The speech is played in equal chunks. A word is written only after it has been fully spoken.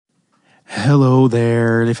Hello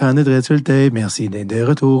there, les fans de Dread sur le Tape. Merci d'être de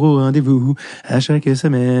retour au rendez-vous à chaque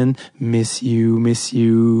semaine. Miss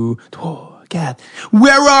you. 3, 4.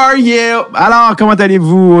 Where are you? Alors, comment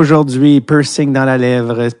allez-vous aujourd'hui? Piercing dans la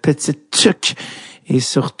lèvre, petite tuque et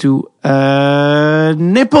surtout,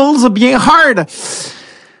 nipples bien hard.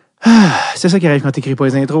 C'est ça qui arrive quand t'écris pas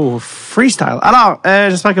les intros. Freestyle. Alors,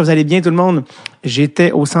 j'espère que vous allez bien tout le monde.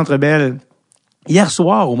 J'étais au Centre Bell hier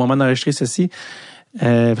soir au moment d'enregistrer ceci.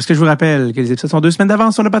 Parce que je vous rappelle que les épisodes sont 2 semaines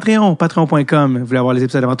d'avance sur le Patreon, patreon.com. Vous voulez avoir les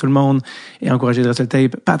épisodes avant tout le monde et encourager Dread sur le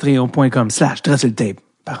Tape, patreon.com/Dread sur le Tape.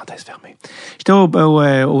 Parenthèse fermée. J'étais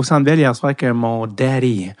au Centre Bell hier soir avec mon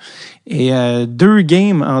daddy. Et 2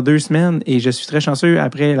 games en 2 semaines et je suis très chanceux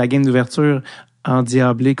après la game d'ouverture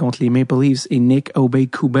endiablée contre les Maple Leafs et Nick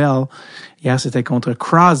Aubé-Kubel. Hier, c'était contre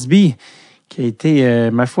Crosby, qui a été,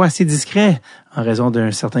 ma foi, assez discret en raison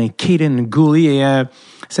d'un certain Caden Gooley. Et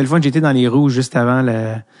c'est le fun, j'étais dans les rouges juste avant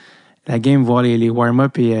la game, voir les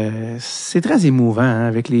warm-up. Et c'est très émouvant hein,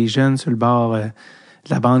 avec les jeunes sur le bord de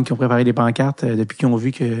la bande qui ont préparé des pancartes depuis qu'ils ont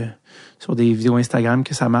vu que sur des vidéos Instagram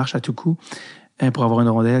que ça marche à tout coup pour avoir une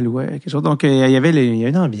rondelle ou quelque chose. Donc, il y avait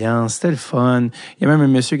une ambiance, c'était le fun. Il y a même un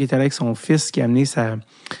monsieur qui était là avec son fils qui a amené son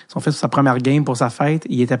fils pour sa première game pour sa fête.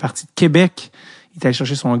 Il était parti de Québec. Il était allé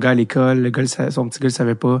chercher son gars à l'école. Son petit gars le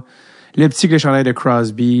savait pas. Le petit avec le chandail de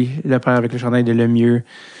Crosby. Le père avec le chandail de Lemieux.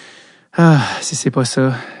 Ah, si c'est pas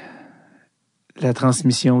ça. La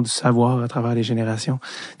transmission du savoir à travers les générations.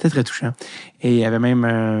 C'était très touchant. Et il y avait même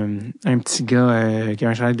un petit gars qui a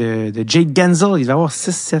un chandail de Jake Gensel. Il devait avoir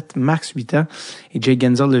 6, 7, max 8 ans. Et Jake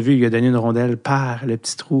Gensel l'a vu, il lui a donné une rondelle par le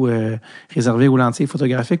petit trou réservé aux lentilles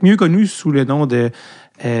photographiques. Mieux connu sous le nom de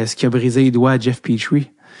ce qui a brisé les doigts à Jeff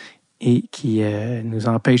Petrie. Et qui nous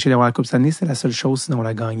a empêché d'avoir la Coupe cette année. C'est la seule chose, sinon on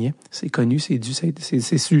la gagnait. C'est connu, c'est dû,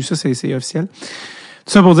 c'est su, ça, c'est officiel.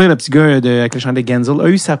 Tout ça pour dire, le petit gars avec le chandail de Gensel a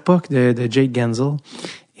eu sa POC de Jake Gensel.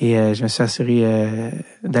 Et je me suis assuré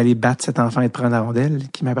d'aller battre cet enfant et de prendre la rondelle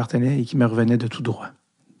qui m'appartenait et qui me revenait de tout droit.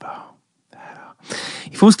 Bon, alors,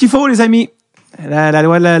 il faut ce qu'il faut, les amis.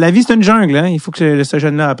 La vie, c'est une jungle. Hein? Il faut que ce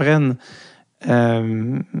jeune-là apprenne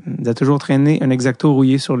de toujours traîner un Exacto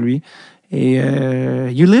rouillé sur lui. Et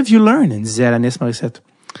you live, you learn, disait Alanis Morissette.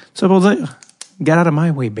 Tout ça pour dire, get out of my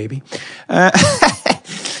way, baby.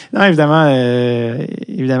 Non, évidemment,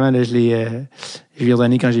 là, je l'ai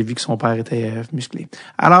redonné quand j'ai vu que son père était musclé.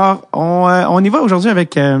 Alors, on y va aujourd'hui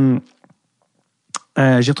avec... j'y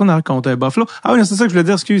retourne contre Buffalo. Ah oui, c'est ça que je voulais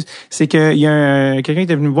dire, excuse. C'est qu'il y a quelqu'un qui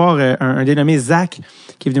était venu me voir, un dénommé Zach,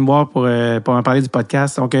 qui est venu me voir pour en parler du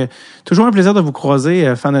podcast. Donc, toujours un plaisir de vous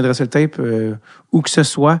croiser, fan de Dread sur le Tape, où que ce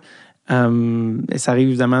soit. Ça arrive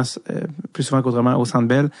évidemment plus souvent qu'autrement au Centre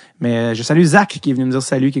Bell, mais je salue Zach qui est venu me dire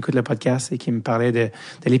salut, qui écoute le podcast et qui me parlait de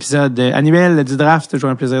l'épisode annuel du draft. Toujours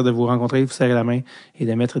un plaisir de vous rencontrer, de vous serrer la main et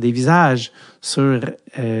de mettre des visages sur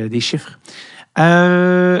des chiffres.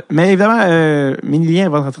 Mais évidemment, mini-lien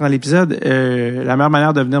avant de rentrer dans l'épisode, la meilleure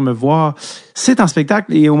manière de venir me voir, c'est en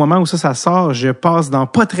spectacle et au moment où ça sort, je passe dans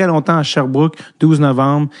pas très longtemps à Sherbrooke, 12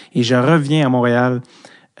 novembre, et je reviens à Montréal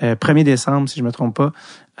 1er décembre, si je me trompe pas.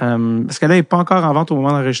 Parce qu'elle n'est pas encore en vente au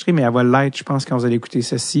moment d'enregistrer, mais elle va l'être, je pense, quand vous allez écouter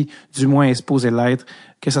ceci. Du moins, elle est supposée l'être.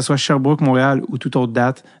 Que ce soit Sherbrooke, Montréal ou toute autre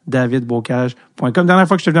date, davidbocage.com. La dernière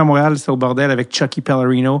fois que je suis venu à Montréal, c'était au bordel avec Chucky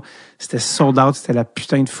Pellerino. C'était sold out, c'était la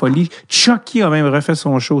putain de folie. Chucky a même refait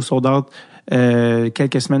son show sold out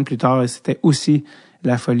quelques semaines plus tard et c'était aussi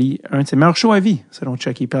la folie. Un de ses meilleurs shows à vie, selon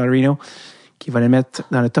Chucky Pellerino, qui va le mettre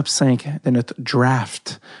dans le top 5 de notre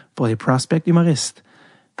draft pour les prospects humoristes.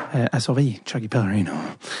 À surveiller, Chucky Pellerino.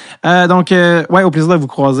 Donc, au plaisir de vous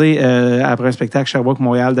croiser après un spectacle Sherbrooke,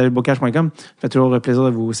 Montréal, davidbocage.com. Ça fait toujours plaisir de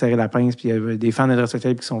vous serrer la pince. Puis il y a des fans de Dread sur le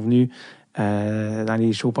Tape qui sont venus dans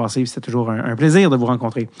les shows passés. C'était toujours un plaisir de vous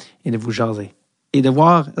rencontrer et de vous jaser. Et de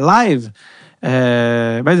voir live.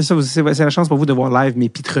 C'est la chance pour vous de voir live mes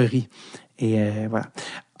pitreries. Et voilà.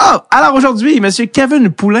 Oh! Alors aujourd'hui, monsieur Kevin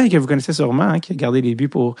Poulin, que vous connaissez sûrement, hein, qui a gardé les buts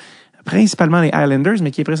pour principalement les Islanders, mais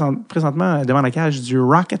qui est présentement devant la cage du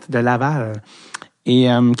Rocket de Laval et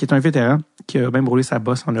qui est un vétéran qui a même roulé sa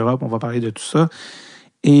bosse en Europe. On va parler de tout ça.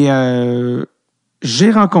 Et j'ai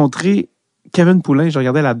rencontré Kevin Poulin, je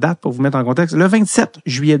regardais la date pour vous mettre en contexte, le 27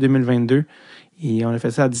 juillet 2022. Et on a fait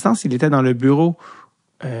ça à distance. Il était dans le bureau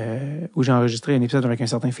où j'ai enregistré un épisode avec un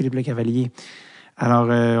certain Philippe Le Cavalier. Alors,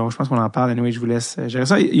 je pense qu'on en parle. Anyway, je vous laisse gérer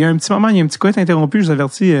ça. Il y a un petit moment, il y a un petit coït interrompu. Je vous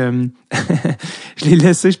avertis, je l'ai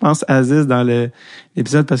laissé, je pense, Aziz dans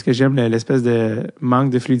l'épisode parce que j'aime l'espèce de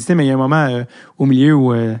manque de fluidité. Mais il y a un moment au milieu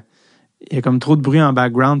où il y a comme trop de bruit en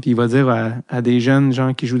background, puis il va dire à des jeunes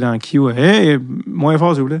gens qui jouent dans Q, « Hey, moins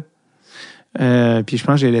fort, s'il vous plaît. » Puis je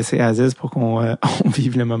pense que j'ai laissé Aziz pour qu'on on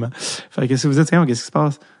vive le moment. Fait que si vous dites, « Tiens, qu'est-ce qui se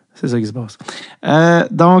passe? » C'est ça qui se passe.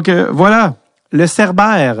 Donc, voilà. Le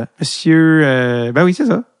Cerbère, monsieur... ben oui, c'est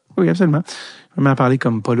ça. Oui, absolument. Je vais m'en parler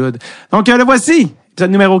comme Paulude. Donc, le voici.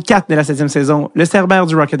 Épisode numéro 4 de la 7e saison. Le Cerbère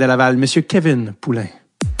du Rocket de Laval, monsieur Kevin Poulain.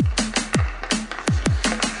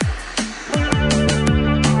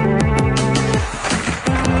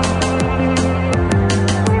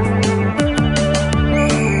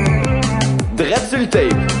 Drette sur le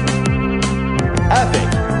tape. Avec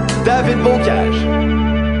David Bocage.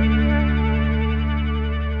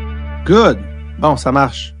 Good. Bon, ça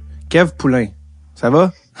marche. Kev Poulain. Ça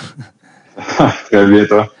va? Très bien,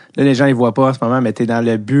 toi. Là, les gens, ils voient pas en ce moment, mais t'es dans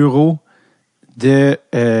le bureau de...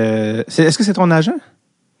 est-ce que c'est ton agent?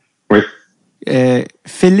 Oui.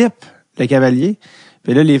 Philippe Le Cavalier.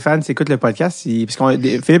 Puis là, les fans s'écoutent le podcast.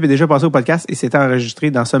 Philippe est déjà passé au podcast et s'était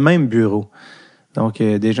enregistré dans ce même bureau. Donc,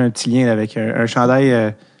 déjà un petit lien là, avec un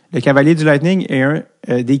chandail Le Cavalier du Lightning et un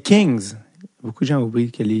des Kings. Beaucoup de gens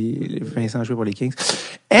oublient que les Vincent jouait pour les Kings.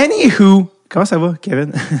 Anywho, comment ça va,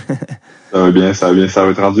 Kevin? Ça va bien, ça va bien. Ça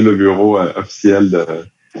va être rendu le bureau officiel de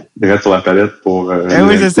Drette sur la palette pour...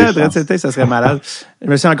 oui, c'est ça, Drette sur le tape, ça serait malade. Je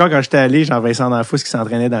me souviens encore quand j'étais allé, Jean-Vincent D'Anfous qui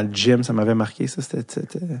s'entraînait dans le gym, ça m'avait marqué, ça. C'était...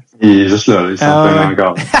 Il est juste là, il s'entraîne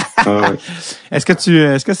encore. Ouais. Est-ce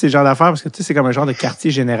que c'est le genre d'affaire, parce que tu sais, c'est comme un genre de quartier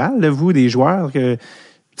général, là, vous, des joueurs, que, tu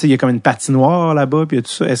sais, il y a comme une patinoire là-bas, puis il y a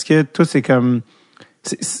tout ça. Est-ce que toi, c'est comme...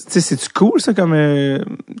 C'est-tu cool, ça,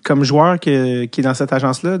 comme joueur qui est dans cette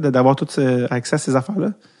agence-là, d'avoir tout accès à ces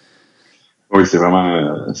affaires-là? Oui, c'est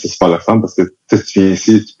vraiment, c'est super le fun parce que tu viens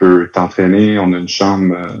ici, tu peux t'entraîner, on a une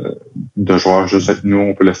chambre de joueurs juste avec nous,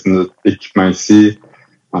 on peut laisser notre équipement ici,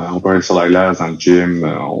 on peut aller sur la glace dans le gym,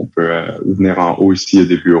 on peut venir en haut ici, il y a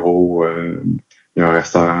des bureaux, il y a un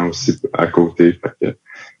restaurant aussi à côté, fait que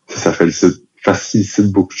ça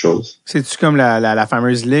facilite beaucoup de choses. C'est-tu comme la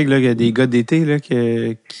fameuse ligue, là, qu'il y a des gars d'été, là,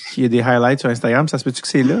 qui a des highlights sur Instagram, ça se peut-tu que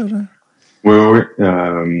c'est là, genre? Oui.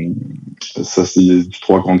 Ça, c'est du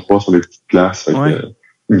 3 contre 3 sur les petites places. Fait ouais. que,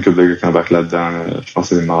 une couple de gars qui embarquent là-dedans, je pense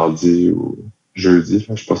que c'est les mardis ou jeudi,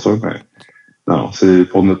 je suis pas sûr, mais non, c'est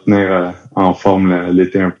pour nous tenir en forme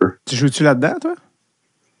l'été un peu. Tu joues-tu là-dedans, toi?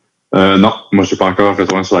 Non, moi, j'ai pas encore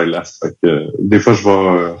retourné sur la glace. Fait que, des fois, je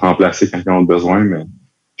vais remplacer quand ils ont besoin, mais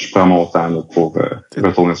je prends mon temps là, pour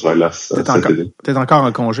retourner sur la glace cet été. T'es encore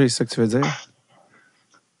en congé, c'est ça que tu veux dire?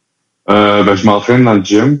 Je m'entraîne dans le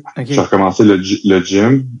gym. Okay. J'ai recommencé le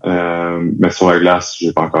gym, mais sur la glace,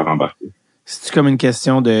 j'ai pas encore embarqué. C'est-tu comme une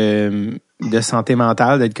question de santé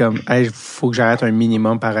mentale, d'être comme, hey, faut que j'arrête un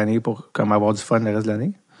minimum par année pour comme avoir du fun le reste de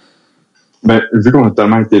l'année? Ben, vu qu'on a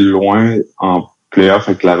tellement été loin en playoff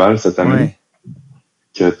avec Laval cette année,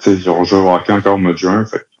 que tu sais, on joue au hockey encore au mois de juin,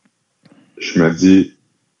 fait je me dis,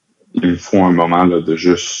 il me faut un moment là, de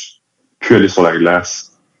juste plus aller sur la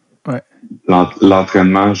glace. Ouais.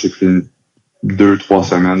 L'entraînement, j'ai pris 2-3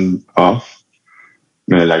 semaines off,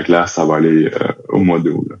 mais la glace, ça va aller au mois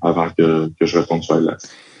d'août, avant que je retourne sur la glace.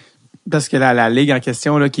 Parce que la ligue en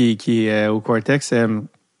question là, qui est au Cortex,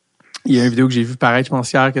 il y a une vidéo que j'ai vue paraître, je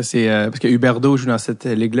pense hier, que c'est parce que Huberdeau joue dans cette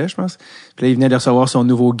ligue-là, je pense. Puis là, il venait de recevoir son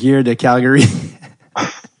nouveau gear de Calgary.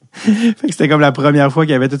 Fait que c'était comme la première fois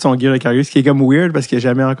qu'il avait tout son gear de Calgary, ce qui est comme weird parce qu'il n'a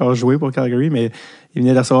jamais encore joué pour Calgary, mais il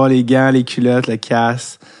venait de recevoir les gants, les culottes, le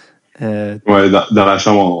casque. Ouais, dans la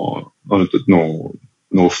chambre, on a tous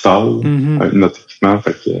nos stalls avec notre équipement.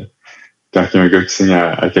 Fait que quand il y a un gars qui signe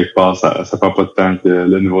à quelque part, ça prend pas de temps que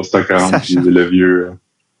le nouveau stock rentre puis le vieux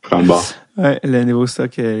prend le bord. Ouais, le nouveau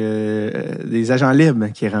stock des agents libres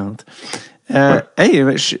qui rentrent. Ouais. Hey,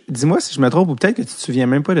 dis-moi si je me trompe ou peut-être que tu te souviens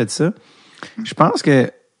même pas de ça. Je pense que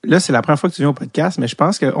là, c'est la première fois que tu viens au podcast, mais je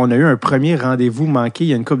pense qu'on a eu un premier rendez-vous manqué il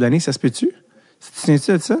y a une couple d'années. Ça se peut-tu? Tu te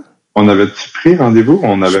souviens-tu de ça? On avait-tu pris rendez-vous?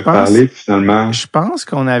 On avait parlé finalement? Je pense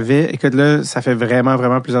qu'on avait... Écoute, là, ça fait vraiment,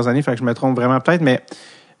 vraiment plusieurs années, fait que je me trompe vraiment peut-être, mais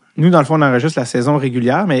nous, dans le fond, on enregistre la saison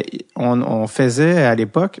régulière, mais on faisait à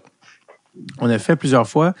l'époque, on a fait plusieurs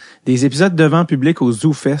fois des épisodes devant public au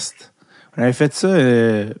Zoo Fest. On avait fait ça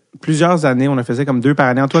plusieurs années, on en faisait comme 2 par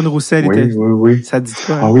année. Antoine Roussel était... Oui. Ça te dit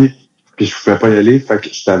quoi? Ah oui, puis je pouvais pas y aller, fait que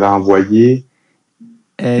je t'avais envoyé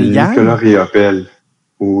Nicolas Réopel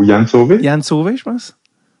ou Yann Sauvé. Yann Sauvé, je pense.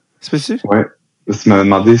 C'est possible? Ouais. Tu m'avais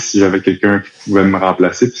demandé si j'avais quelqu'un qui pouvait me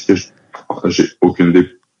remplacer, puisque j'ai aucune idée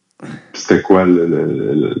c'était quoi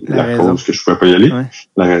la cause que je pouvais pas y aller,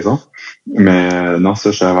 la raison. Mais non,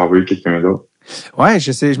 ça, j'avais envoyé quelqu'un d'autre. Ouais,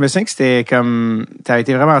 je sais. Je me souviens que c'était comme... T'as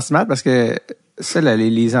été vraiment smart parce que ça,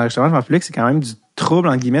 les enregistrements en public, c'est quand même du trouble,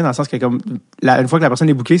 en guillemets, dans le sens que comme une fois que la personne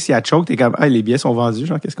est bookée, si elle choke, t'es comme, ah, les billets sont vendus,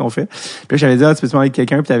 genre, qu'est-ce qu'on fait? Puis là, j'avais dit, tu peux te demander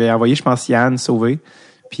quelqu'un, puis t'avais envoyé, je pense, Yann Sauvé.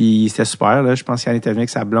 Puis c'était super, là. Je pense qu'Yann était venu avec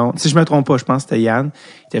sa blonde. Si je me trompe pas, je pense que c'était Yann.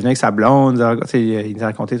 Il était venu avec sa blonde. Il nous a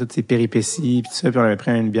raconté toutes ses péripéties, puis tout ça. Puis on avait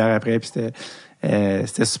pris une bière après, puis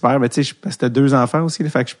c'était super. Mais tu sais, c'était 2 enfants aussi, là.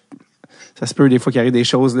 Fait que ça se peut des fois qu'il arrive des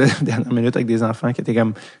choses, là, dernière minute avec des enfants qui étaient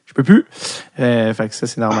comme, je peux plus. Fait que ça,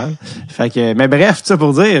 c'est normal. Fait que, mais bref, tout ça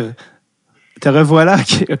pour dire, te revoilà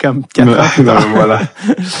comme 4 ans plus tard. Voilà.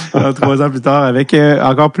 3 ans plus tard, avec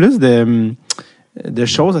encore plus de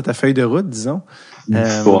choses à ta feuille de route, disons.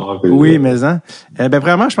 Oui, mais hein.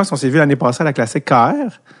 Premièrement, je pense qu'on s'est vu l'année passée à la classique KR,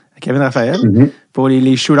 à Kevin Raphaël, pour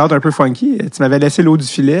les shootouts un peu funky. Tu m'avais laissé l'eau du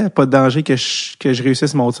filet, pas de danger que je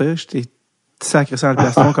réussisse mon tir. J'étais sacré ça dans le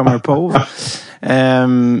plastron comme un pauvre.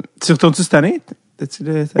 Tu retournes-tu cette année?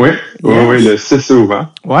 Oui, oui, le 6 août.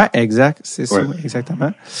 Ouais, exact. C'est ça,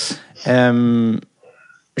 exactement.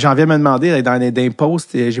 J'en viens à me demander, dans les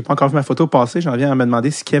posts, j'ai pas encore vu ma photo passer, j'en viens à me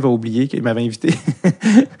demander si Kev a oublié qu'il m'avait invité.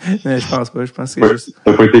 Mais je pense pas, je pense que c'est juste...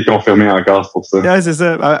 Ça n'a pas été confirmé encore, c'est pour ça. Ouais, c'est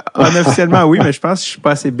ça. Unofficiellement, oui, mais je pense que je suis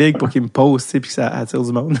pas assez big pour qu'il me poste, tu sais, puis que ça attire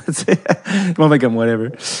du monde, tu sais. Bon, fait comme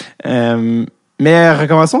whatever. Mais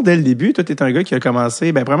recommençons dès le début. Toi, t'es un gars qui a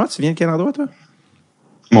commencé, vraiment, tu viens de quel endroit, toi?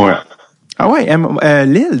 Montréal. Ah ouais,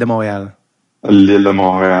 l'île de Montréal. L'île de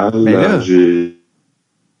Montréal, j'ai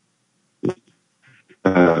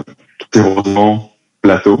Rosemont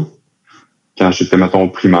Plateau, quand j'étais, mettons, au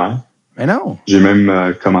primaire. Mais non! J'ai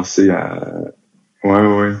même commencé à...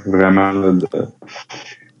 Ouais, vraiment, là,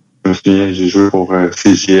 je me souviens, j'ai joué pour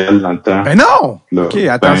CGL dans le temps. Mais non! Là, OK,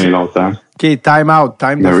 attends. bien longtemps. OK, time out,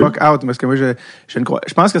 time the fuck out. Parce que moi,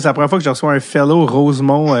 je pense que c'est la première fois que je reçois un fellow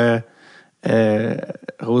Rosemont,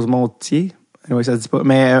 Rosemontier. Oui, ça se dit pas.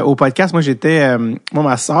 Mais au podcast, moi, moi,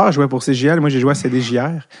 ma sœur jouait pour CGL. Moi, j'ai joué à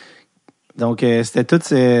CDJR. Donc, c'était tout...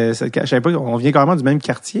 je savais pas, on vient carrément du même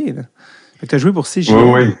quartier, là. Fait que t'as joué pour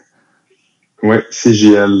CGL. Oui,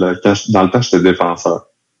 CGL. Dans le temps, j'étais défenseur.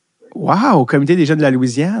 Wow, au Comité des jeunes de la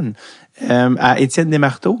Louisiane. À Étienne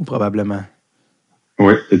Desmarteaux, probablement.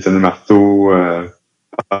 Oui, Étienne Desmarteaux,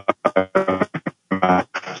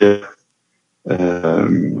 Marquette.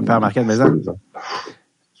 Père Marquette Maison.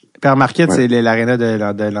 Père Marquette, c'est l'aréna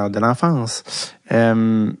de l'enfance.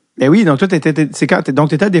 Mais oui, donc toi,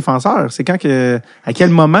 t'étais défenseur. C'est à quel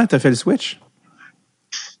moment t'as fait le switch?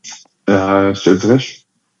 Je te dirais,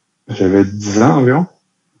 j'avais 10 ans environ.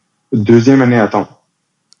 2e année à temps.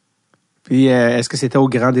 Puis, est-ce que c'était au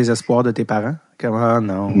grand désespoir de tes parents? Comment?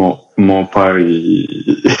 Non. Mon père,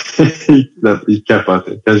 il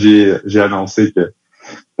capotait. Quand j'ai annoncé que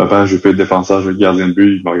papa, je veux pas être défenseur, je veux être gardien de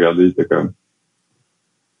but, il m'a regardé, il était comme,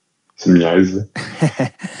 tu me niaises.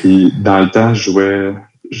 Puis, dans le temps,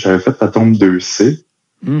 j'avais fait la tombe 2C.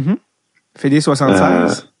 Fédé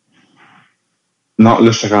 76? Non,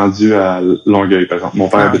 là, je suis rendu à Longueuil, par exemple. Mon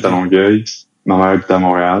père habite à Longueuil, ma mère habite à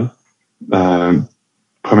Montréal.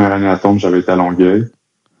 Première année à tombe, j'avais été à Longueuil.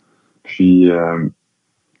 Puis, là,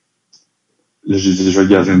 j'ai dit, je vais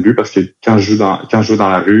être gardien de but parce que quand je joue dans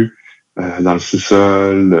la rue, dans le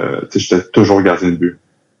sous-sol, tu sais, j'étais toujours gardien de but.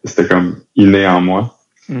 C'était comme inné en moi.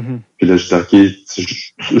 Puis là, je dis, OK,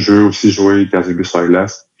 je veux aussi jouer gardien de but sur la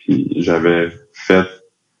glace. Puis j'avais fait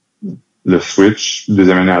le switch,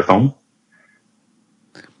 2e année à tombe.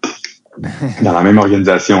 Dans la même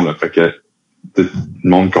organisation, là. Fait que tout le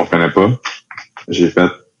monde ne comprenait pas. J'ai fait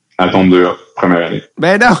à tombe 2A, première année.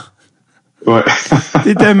 Ben non! Ouais.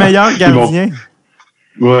 T'étais un meilleur gardien.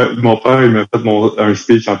 Mon père, il m'a fait un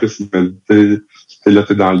speech, en plus, il m'a dit, là,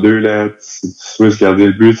 t'es dans le 2, là, si tu souhaites garder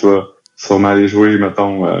le but, tu vas sûrement aller jouer,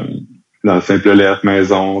 mettons, dans le simple lettre,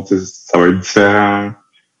 maison, ça va être différent.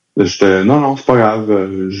 Là, j'étais, non, c'est pas grave,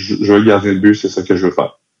 je veux garder le but, c'est ça que je veux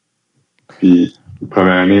faire. Puis,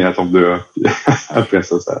 première année, à tombe 2A. Après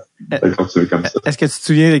ça a continué comme ça. Est-ce que tu te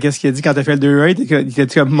souviens de ce qu'il a dit quand t'as fait le 2A? Il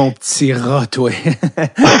était comme mon petit rat, toi.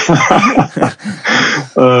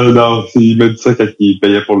 Non, il m'a dit ça quand il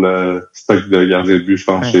payait pour le stock de gardien de but, je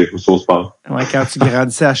pense, chez Rousseau Sport. Ouais, quand tu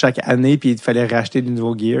grandissais à chaque année puis il te fallait racheter du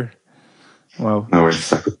nouveau gear. Wow. Ah oui,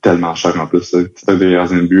 ça coûte tellement cher en plus. Le stock de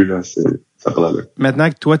gardien de but, là, ça peut aller. Maintenant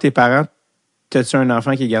que toi, tes parents, t'as-tu un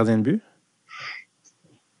enfant qui est gardien de but?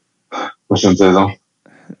 Prochaine saison.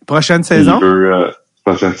 Prochaine saison?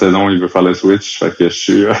 Prochaine saison, il veut faire le switch. Fait que je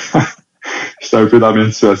suis un peu dans la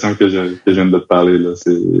même situation que je viens de te parler, là.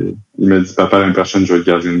 Il m'a dit, papa, l'année prochaine, je vais être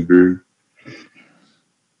gardien de but.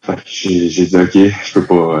 Fait que j'ai dit, OK, je peux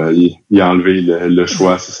pas, il a enlevé le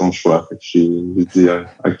choix, c'est son choix. Fait que j'ai dit,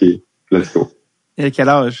 OK, let's go. Et à quel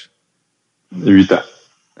âge? 8 ans.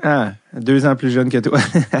 Ah, 2 ans plus jeune que toi.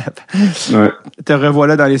 Ouais. Te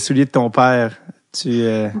revoilà dans les souliers de ton père.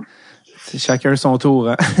 C'est chacun son tour,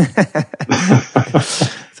 hein?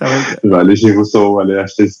 Je vais aller chez Rousseau, aller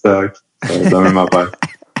acheter le stock. C'est la même affaire.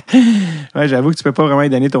 Ouais, j'avoue que tu peux pas vraiment lui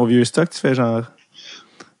donner ton vieux stock. Tu fais genre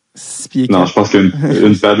 6 pieds 4. Non, je pense qu'une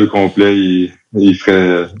pad au complet, il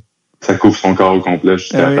ferait... Ça couvre son corps au complet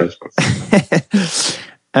jusqu'à la tête, je pense.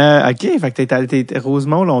 OK, fait que t'es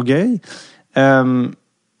Rosemont, Longueuil.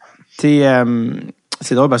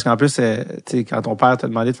 C'est drôle parce qu'en plus, quand ton père t'a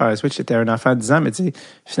demandé de faire un switch, t'étais un enfant de 10 ans, mais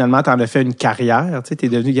finalement, t'en as fait une carrière. T'es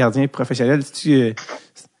devenu gardien professionnel.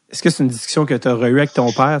 Est-ce que c'est une discussion que tu as eue avec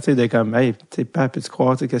ton père, de comme, hey, père, peux-tu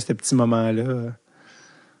croire que ce petit moment-là...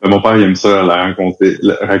 Mon père, il aime ça, raconter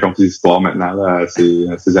des histoires maintenant là, à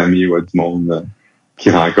ses amis ou à du monde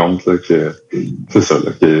qu'il rencontre. Là, que c'est ça, là,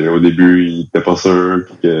 qu'au début, il était pas sûr,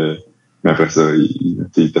 mais après ça, il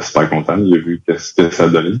était super content. Il a vu ce que ça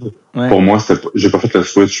donnait. Ouais. Pour moi, j'ai pas fait le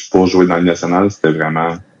switch pour jouer dans le national. C'était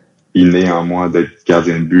vraiment inné en moi d'être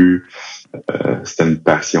gardien de but. C'était une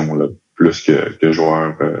passion, là, plus que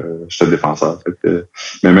joueur. J'étais défenseur.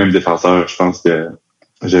 Mais même défenseur, je pense que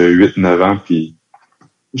j'avais 8-9 ans, puis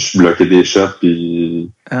je bloquais des shots, puis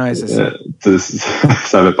ouais, c'est ça.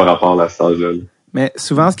 Ça avait pas rapport à la stage-là. Mais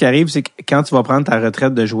souvent, ce qui arrive, c'est que quand tu vas prendre ta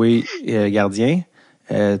retraite de jouer gardien,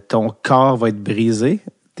 ton corps va être brisé,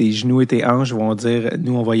 tes genoux et tes hanches vont dire «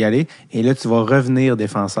 nous, on va y aller », et là, tu vas revenir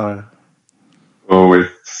défenseur. Oh oui,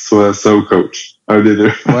 soit ça ou coach. Un des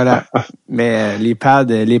deux. Voilà. Mais les pads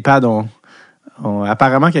ont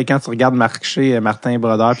apparemment que quand tu regardes marcher Martin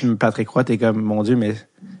Brodeur puis Patrick Roy, t'es comme, mon Dieu, mais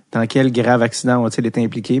dans quel grave accident ont-ils été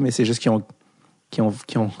impliqués? Mais c'est juste qu'ils ont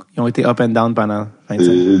été up and down pendant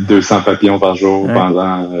 25. 200 papillons par jour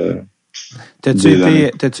pendant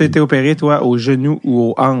T'as-tu été opéré, toi, au genou ou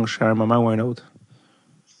aux hanches à un moment ou un autre?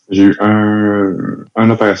 J'ai eu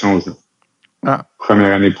une opération au genou. Ah.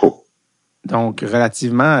 Première année pro. Donc,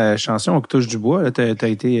 relativement chanceux, on touche du bois. Là, t'as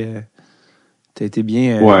été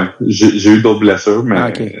bien... Ouais, j'ai eu d'autres blessures, mais...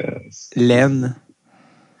 Okay. Laine?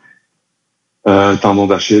 Tendon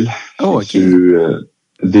d'Achille. Oh, OK. J'ai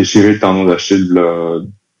déchiré le tendon d'Achille, là...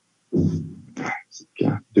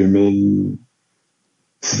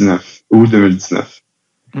 2019 ou 2019.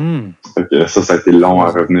 Okay, ça a été long à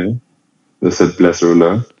revenir de cette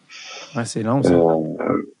blessure-là. Ouais, c'est long, ça.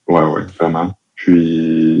 Ouais, vraiment.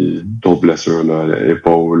 Puis d'autres blessures, là,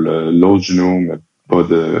 l'épaule, l'autre genou, mais pas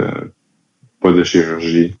de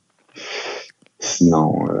chirurgie.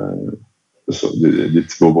 Sinon, c'est ça, des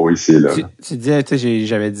petits bobos ici et là. Tu disais, tu sais,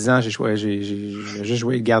 j'avais 10 ans, j'ai juste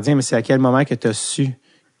joué le gardien, mais c'est à quel moment que tu as su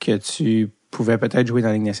que tu pouvais peut-être jouer dans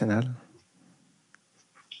la Ligue nationale?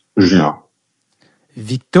 Junior.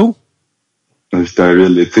 Victo?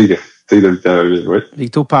 Victoriaville, les Tigres de Victoriaville, oui.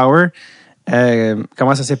 Victo Power.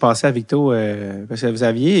 Comment ça s'est passé à Victo? Parce que vous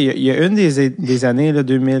aviez, il y a une des années, là,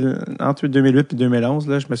 entre 2008 et 2011,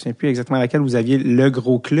 là, je me souviens plus exactement à laquelle vous aviez le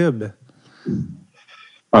gros club.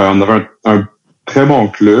 On avait un très bon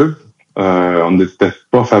club. On n'était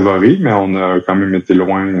pas favoris, mais on a quand même été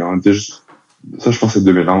loin. On était juste, ça, je pense que c'est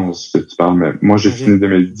 2011 que tu parles, mais moi, j'ai fini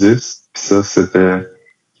 2010, puis ça, c'était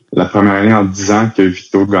la première année en 10 ans que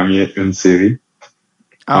Victo gagnait une série.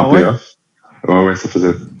 Ah en playoff. Ouais, ça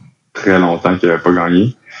faisait très longtemps qu'il n'avait pas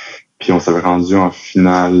gagné. Puis on s'avait rendu en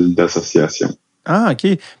finale d'association. Ah, OK.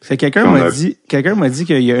 Parce que quelqu'un m'a dit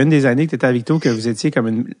qu'il y a une des années que tu étais à Victo, que vous étiez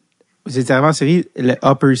vous étiez arrivé en série, le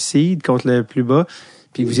upper seed contre le plus bas,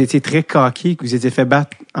 puis vous étiez très cocky, que vous étiez fait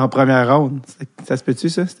battre en première ronde. Ça se peut-tu,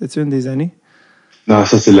 ça? C'était-tu une des années? Non,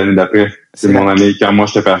 ça, c'est l'année d'après. C'est mon année. Quand moi,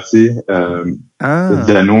 j'étais parti,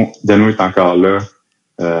 Dano est encore là.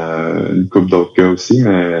 Une couple d'autres gars aussi,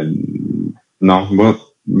 mais non, moi,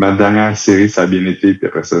 ma dernière série, ça a bien été, puis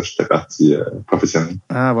après ça, j'étais parti professionnel.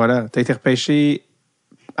 Ah, voilà. T'as été repêché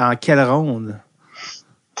en quelle ronde?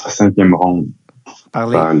 5e ronde.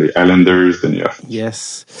 Par les Islanders de New York.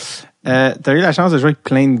 Yes. T'as eu la chance de jouer avec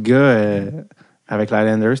plein de gars avec les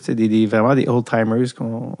Islanders, vraiment des old-timers,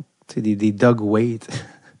 des Doug Weight.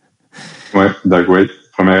 Ouais, Doug Weight.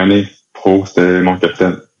 Première année pro, c'était mon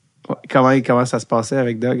capitaine. Comment ça se passait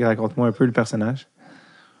avec Doug? Raconte-moi un peu le personnage.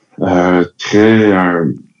 Un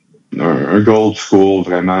gold school,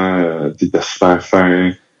 vraiment. T'étais super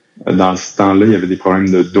fin. Dans ce temps-là, il y avait des problèmes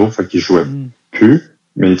de dos, fait qu'il jouait plus,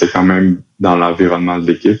 mais il était quand même dans l'environnement de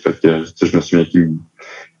l'équipe. Fait que je me souviens qu'il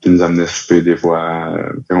nous amenait souper des fois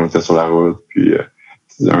quand on était sur la route. Puis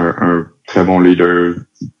un très bon leader,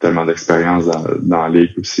 tellement d'expérience dans la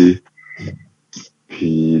ligue aussi.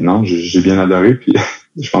 Puis non, j'ai bien adoré. Puis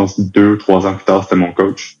je pense 2 ou 3 ans plus tard, c'était mon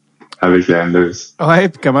coach avec les Islanders. Ouais,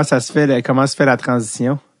 puis comment se fait la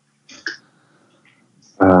transition?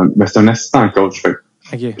 C'est un assistant coach. Fait.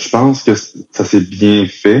 Okay. Je pense que ça s'est bien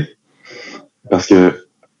fait parce que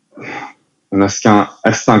un assistant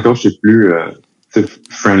coach, c'est plus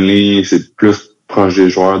friendly, c'est plus proche des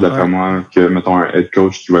joueurs, d'après moi, que, mettons, un head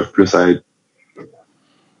coach qui va plus être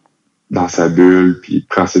dans sa bulle, puis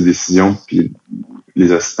prend ses décisions, puis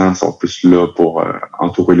les assistants sont plus là pour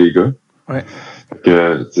entourer les gars. Ouais.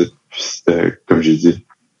 C'était, comme j'ai dit,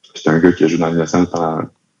 c'est un gars qui a joué dans les nationale pendant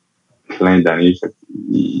plein d'années.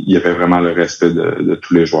 Il y avait vraiment le respect de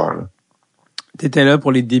tous les joueurs. Tu étais là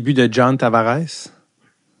pour les débuts de John Tavares?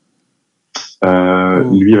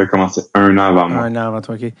 Lui, il avait commencé 1 an avant moi. 1 an avant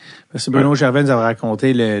toi, OK. Parce que Bruno Gervais nous avait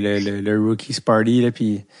raconté le Rookies Party, là,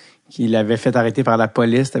 puis qu'il avait fait arrêter par la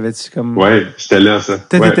police. T'avais-tu comme... Ouais, j'étais là, ça.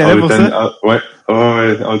 T'étais là pour ça? Ouais,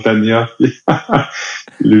 on était à New York.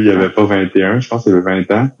 Lui, il avait pas 21, je pense qu'il avait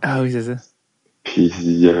 20 ans. Ah oui, c'est ça. Puis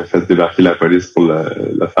il avait fait débarquer la police pour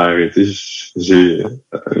le faire arrêter. J'ai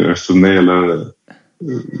un souvenir, là,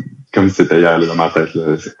 comme si c'était hier, là, dans ma tête.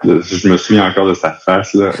 Là. Je me souviens encore de sa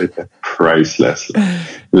face, là, elle était priceless. Là.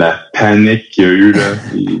 La panique qu'il y a eu, là,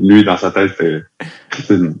 lui, dans sa tête,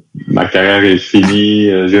 ma carrière est finie,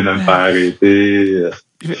 je viens de me faire arrêter.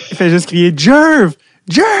 Il fait juste crier « Jerv!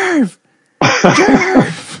 Jerv! Jerv! »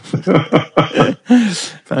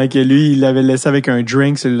 Pendant que lui, il l'avait laissé avec un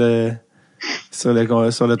drink sur le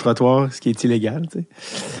trottoir, ce qui est illégal, tu sais.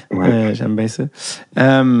 Ouais. J'aime bien ça.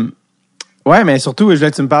 Ouais, mais surtout, je voulais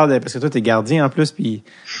que tu me parles parce que toi, t'es gardien en plus, puis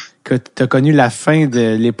que t'as connu la fin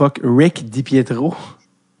de l'époque Rick DiPietro.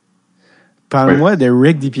 Parle-moi de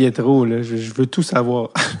Rick DiPietro, là. Je veux tout savoir.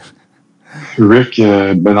 Rick,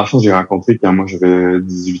 dans le fond, j'ai rencontré quand moi j'avais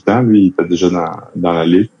 18 ans. Lui, il était déjà dans la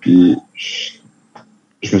ligue. Puis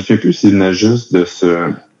je me souviens plus s'il venait juste de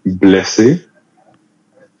se blesser.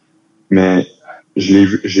 Mais j'ai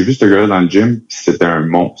vu ce gars-là dans le gym, puis c'était un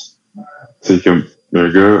monstre. C'est comme un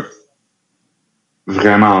gars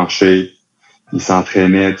vraiment en shape. Il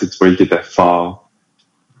s'entraînait, tu voyais qu'il était fort.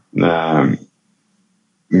 Mais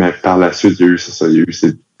par la suite, il y a eu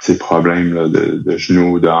ces problèmes là, de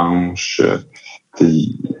genoux, de hanches.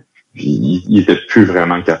 Il était plus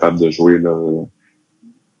vraiment capable de jouer. Là.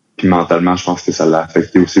 Puis mentalement, je pense que ça l'a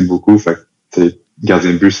affecté aussi beaucoup. Fait que,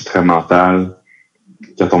 gardien de but, c'est très mental.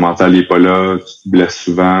 Quand ton mental n'est pas là, tu te blesses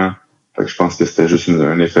souvent. Fait que je pense que c'était juste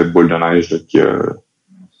un effet de boule de neige là, qui a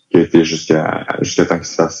été jusqu'à temps qu'il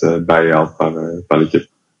se fasse buy-out par l'équipe.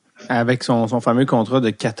 Avec son fameux contrat de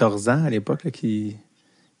 14 ans à l'époque, là, qui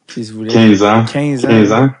se voulait... 15 ans.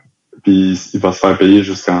 15 ans. Puis il va se faire payer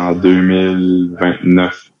jusqu'en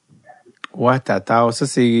 2029. Ouais, tata. Ça,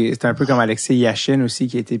 c'est un peu comme Alexei Yashin aussi,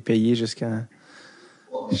 qui a été payé jusqu'en...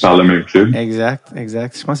 Par le même club. Exact.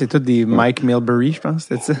 Je pense que c'est tous des Mike Milbury, je pense,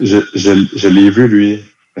 c'était ça. Je l'ai vu, lui,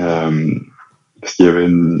 parce qu'il y avait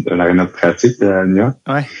une aréna de pratique à New York.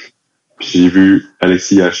 Ouais. Puis j'ai vu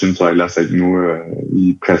Alexis Yashin sur la glace avec nous.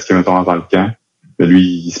 Il pratiquait, mettons, dans le camp. Mais lui,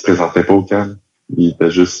 il se présentait pas au camp. Il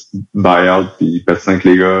était juste buy-out, puis il patinait avec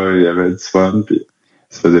les gars, il avait du fun, puis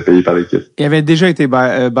il se faisait payer par l'équipe. Il avait déjà été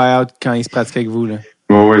buy-out quand il se pratiquait avec vous, là.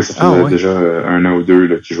 Ouais, ça faisait déjà 1 an ou 2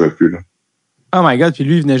 là, qu'il jouait plus, là. Oh my God, puis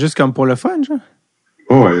lui, il venait juste comme pour le fun, genre?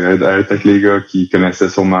 Ouais, être avec les gars qui connaissaient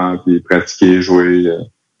sûrement, puis pratiquer, jouer,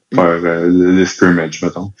 faire les scrimmages,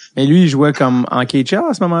 mettons. Mais lui, il jouait comme en KHL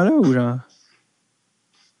à ce moment-là, ou genre?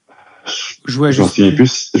 Je me souviens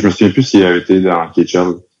plus s'il avait été en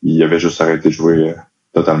KHL. Il avait juste arrêté de jouer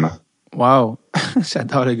totalement. Wow!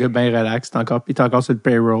 J'adore le gars bien relax. Il est encore sur le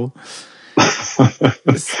payroll.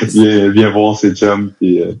 Viens voir ses chums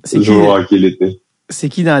et jouer au hockey l'été. C'est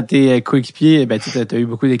qui dans tes coéquipiers? Ben, tu as eu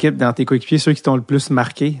beaucoup d'équipes. Dans tes coéquipiers, ceux qui t'ont le plus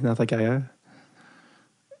marqué dans ta carrière?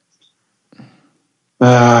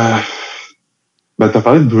 T'as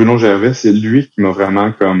parlé de Bruno Gervais. C'est lui qui m'a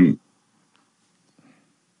vraiment comme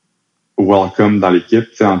welcome dans l'équipe.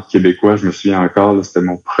 Tu sais, en Québécois, je me souviens encore, là, c'était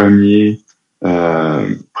mon premier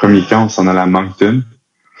camp, on s'en allait à Moncton.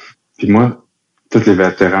 Puis moi, tous les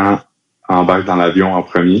vétérans embarquent dans l'avion en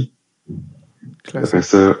premier. Classique. Après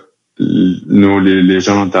ça, nous, les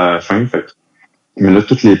gens étaient à la fin. Mais là,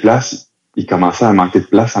 toutes les places, il commençait à manquer de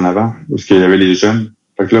place en avant, parce qu'il y avait les jeunes.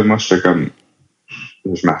 Fait que là, moi, j'étais comme...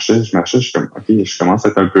 Je marchais, je suis comme, OK, je commence à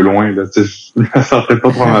être un peu loin, là, tu sais, je me sentais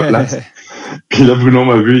pas trop à ma place. Puis là, Bruno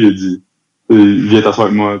m'a vu, il a dit, viens t'asseoir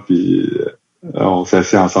avec moi, puis on s'est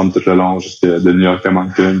assis ensemble tout le long, jusqu'à de New York à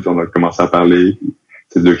Moncton, puis on a commencé à parler.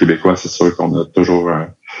 Ces 2 Québécois, c'est sûr qu'on a toujours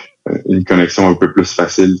une connexion un peu plus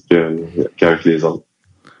facile qu'avec les autres.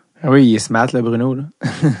 Ah oui, il est smart, là, Bruno, là.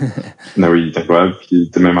 Non, oui, il est incroyable, puis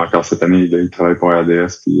même encore cette année, il travaille pour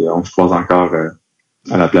RDS, puis on se croise encore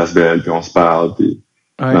à la Place Belle, puis on se parle, puis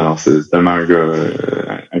ouais. Non, c'est tellement un gars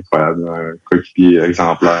incroyable, un coéquipier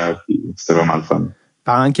exemplaire, puis c'était vraiment le fun.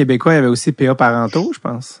 Parlant de Québécois, il y avait aussi P.A. Parenteau, je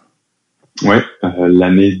pense. Oui,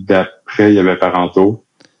 l'année d'après, il y avait Parenteau.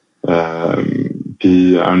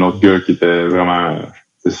 Puis un autre gars qui était vraiment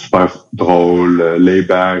super drôle,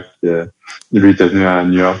 layback. Lui était venu à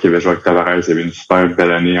New York, il avait joué avec Tavares, il avait une super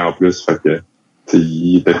belle année en plus, fait que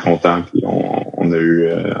il était content, puis on a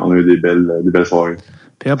eu des belles soirées.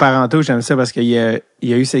 Puis là, Parenteau, j'aime ça parce qu'il a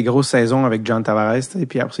eu ses grosses saisons avec John Tavares,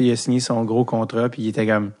 puis après ça, il a signé son gros contrat, puis il était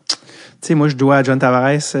comme, tu sais, moi, je dois à John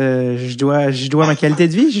Tavares, je dois ma qualité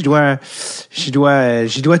de vie, j'y dois tout. J'y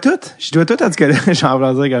dois tout à ce gars-là. J'en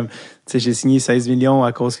veux dire comme, tu sais, j'ai signé 16 millions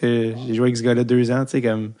à cause que j'ai joué avec ce gars-là 2 ans, tu sais,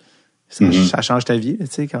 comme, ça change ta vie, tu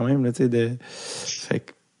sais, quand même, là, tu sais, fait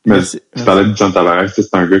que, mais tu parlais de John Tavares,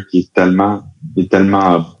 c'est un gars qui est tellement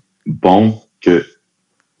bon que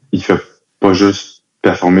il fait pas juste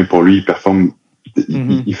performer pour lui, il performe,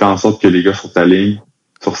 il fait en sorte que les gars sur sa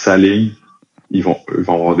ligne, ils vont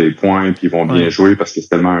avoir des points, puis ils vont bien jouer parce que c'est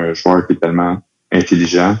tellement un joueur qui est tellement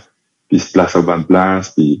intelligent, puis il se place aux bonnes places,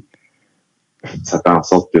 puis ça fait en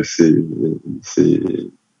sorte que ces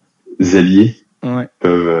ailiers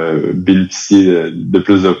peuvent bénéficier de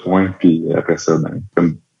plus de points, puis après ça,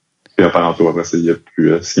 comme Parenteau, après ça, il a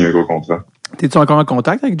pu signer un gros contrat. T'es-tu encore en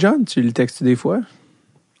contact avec John? Tu le textes des fois?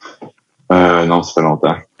 Non, ça fait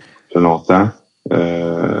longtemps.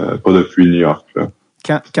 Pas depuis New York, là.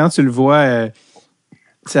 Quand tu le vois, tu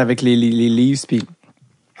sais, avec les Leafs, puis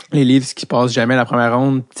les Leafs qui passent jamais la première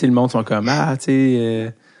ronde, tu sais, le monde sont comme, tu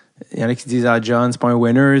sais, il y en a qui disent, John, c'est pas un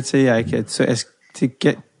winner, tu sais, avec tout ça.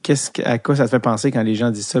 À quoi ça te fait penser quand les gens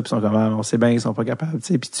disent ça, puis sont comme, on sait bien qu'ils sont pas capables,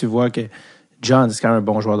 tu sais, puis tu vois que John, c'est quand même un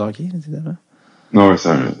bon joueur de hockey, évidemment. Non,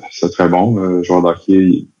 c'est très bon, joueur de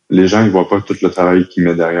hockey. Les gens, ils voient pas tout le travail qu'il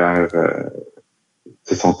met derrière,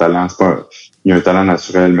 c'est son talent. Il a un talent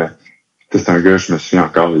naturel, mais c'est un gars, je me souviens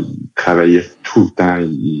encore, il travaillait tout le temps,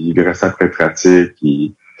 il restait après pratique,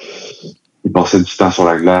 il passait du temps sur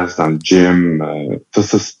la glace, dans le gym. Ça,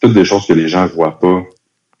 c'est toutes des choses que les gens voient pas.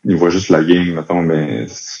 Ils voient juste la game, mettons, mais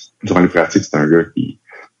durant les pratiques, c'est un gars qui,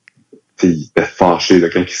 il était fâché. Là,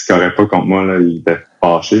 quand il scorait pas contre moi, là, il était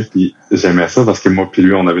fâché. Puis j'aimais ça parce que moi puis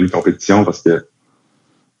lui, on avait une compétition parce que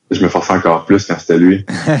je me forçais encore plus quand c'était lui.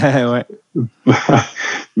 Ouais.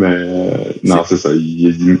 Mais non, c'est ça.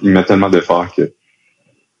 Il met tellement d'efforts que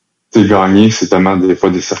gagner, c'est tellement des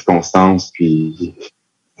fois des circonstances, puis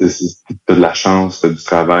t'as de la chance, t'as du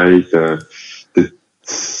travail, tu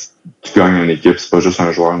gagnes une équipe. C'est pas juste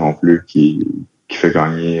un joueur non plus qui fait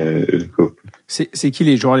gagner une coupe. C'est qui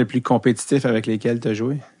les joueurs les plus compétitifs avec lesquels tu as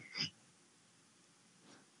joué?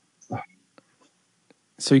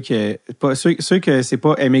 Ceux que c'est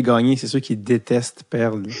pas aimer gagner, c'est ceux qui détestent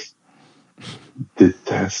perdre.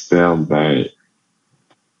 Détestent perdre, ben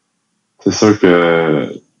c'est sûr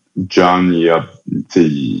que John, il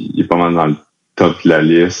est pas mal dans le top de la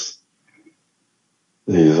liste.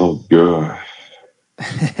 Les autres gars,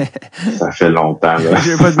 ça fait longtemps, là.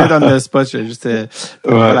 Je vais pas te mettre dans le spot, je vais juste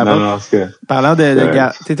non, parlant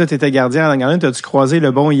de toi, t'étais gardien en Angleterre, t'as-tu croisé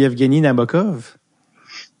le bon Yevgeny Nabokov?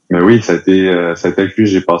 Mais oui, ça a été avec lui,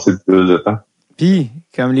 j'ai passé plus de temps. Puis,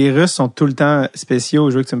 comme les Russes sont tout le temps spéciaux,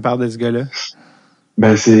 je veux que tu me parles de ce gars-là.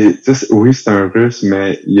 Ben oui, c'est un Russe,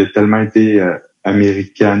 mais il a tellement été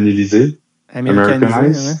américanisé.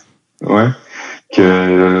 Américanisé, ouais.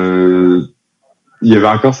 Que il y avait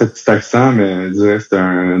encore ce petit accent, mais je dirais que c'était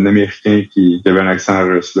un Américain qui avait un accent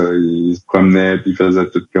russe, là. Il se promenait, puis il faisait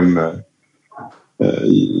tout comme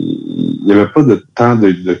il y avait pas de tant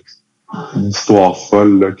d'histoire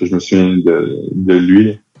folle là, que je me souviens de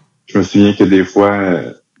lui. Je me souviens que des fois,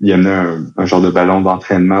 il amenait un genre de ballon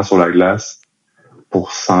d'entraînement sur la glace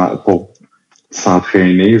pour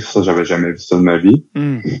s'entraîner. Ça, j'avais jamais vu ça de ma vie.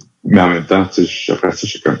 Mais en même temps, après ça, je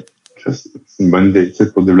suis comme, c'est une bonne idée,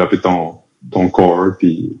 pour développer ton corps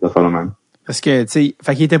puis de faire le même. Parce que, tu sais,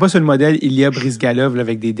 fait qu'il était pas sur le modèle Ilya Brizgalov là,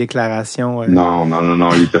 avec des déclarations.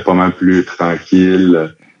 Non, il était pas mal plus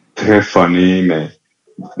tranquille, très funny, mais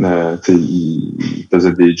il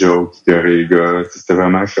faisait des jokes, il écœurait les gars. C'était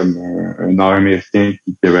vraiment comme un Nord-Américain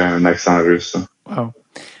qui avait un accent russe. Wow.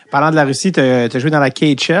 Parlant de la Russie, t'as joué dans la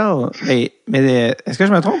KHL, mais est-ce que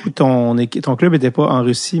je me trompe ou ton club était pas en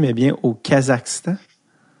Russie, mais bien au Kazakhstan?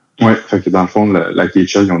 Oui, fait que dans le fond, la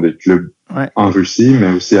KHL, ils ont des clubs en Russie,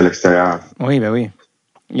 mais aussi à l'extérieur. Oui, ben oui.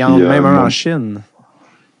 Il y en a même un en Chine.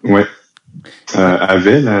 Oui.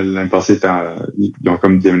 L'année passée, ils ont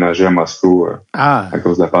comme déménagé à Moscou à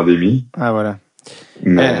cause de la pandémie. Ah, voilà.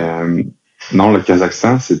 Mais non, le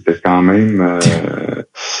Kazakhstan, c'était quand même...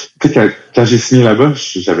 tu sais, quand j'ai signé là-bas,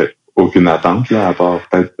 j'avais aucune attente, là, à part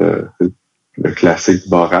peut-être le classique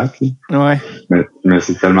Borat. Ouais. Mais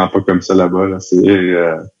c'est tellement pas comme ça là-bas. Là.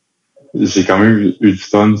 J'ai quand même eu du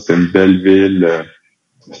fun. C'était une belle ville.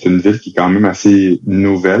 C'est une ville qui est quand même assez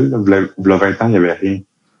nouvelle. Il y a 20 ans, il n'y avait rien.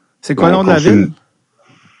 C'est quoi le nom de la ville?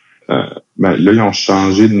 Ben, là, ils ont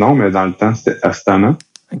changé de nom, mais dans le temps, c'était Astana.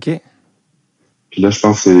 OK. Puis là, je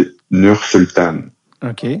pense que c'est Nur-Sultan.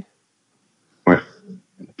 OK. Ouais.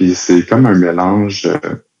 Puis c'est comme un mélange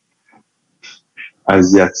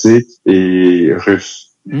asiatique et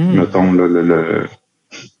russe. Mettons, là,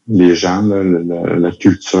 les gens, là, la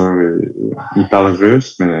culture, ils parlent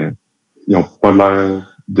russe, mais ils n'ont pas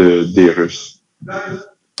l'air des Russes.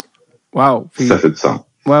 Wow. Puis, ça fait du sens.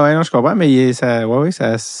 Ouais, non, je comprends, mais il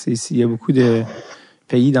y a beaucoup de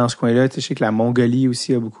pays dans ce coin-là. Tu sais, je sais que la Mongolie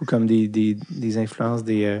aussi a beaucoup comme des influences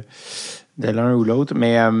de l'un ou l'autre.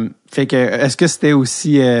 Mais fait que est-ce que c'était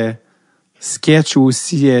aussi sketch ou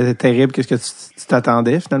aussi terrible que ce que tu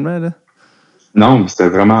t'attendais finalement là? Non, mais c'était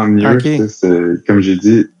vraiment mieux. Okay. Comme j'ai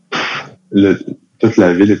dit, toute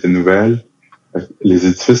la ville était nouvelle. Les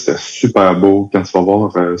édifices étaient super beaux. Quand tu vas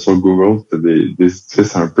voir sur Google, t'as des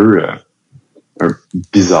édifices un peu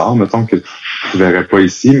bizarres, mettons, que tu verrais pas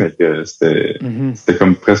ici, mais que c'était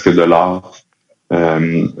comme presque de l'art.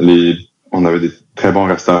 On avait des très bons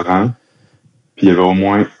restaurants. Puis il y avait au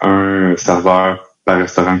moins un serveur par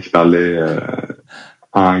restaurant qui parlait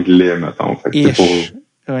anglais, mettons. Fait que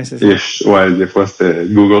ouais, c'est ça. Ouais, des fois c'était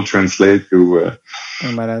Google Translate ou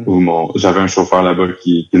j'avais un chauffeur là-bas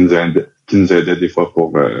qui nous aidait des fois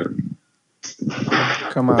pour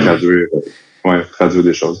traduire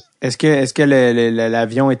des choses. Est-ce que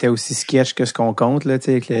l'avion était aussi sketch que ce qu'on compte là, tu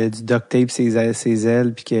sais, avec du duct tape ses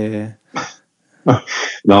ailes puis que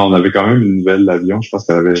Non, on avait quand même une nouvelle avion, je pense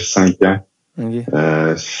qu'elle avait 5 ans. Okay.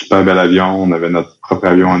 Super bel avion, on avait notre propre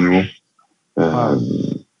avion à nous.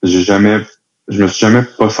 Je me suis jamais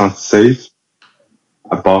pas senti safe,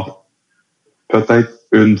 à part peut-être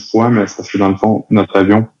une fois, mais c'est parce que dans le fond, notre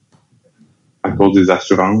avion, à cause des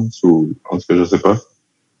assurances ou en tout cas, je sais pas,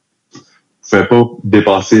 pouvait pas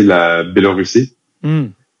dépasser la Biélorussie.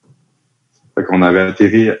 Fait qu'on avait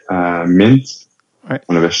atterri à Minsk. Ouais.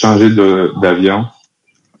 On avait changé d'avion.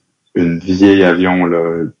 Une vieille avion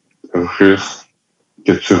là, russe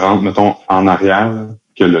que tu rentres, mettons, en arrière, là,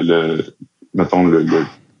 que le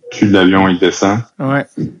cul de l'avion, il descend. Ouais.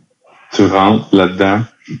 Tu rentres là-dedans,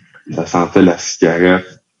 ça sentait la cigarette,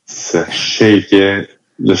 ça shakeait.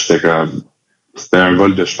 Là, j'étais comme... C'était un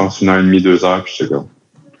vol de, je pense, 1h30, 2 heures, puis j'étais comme...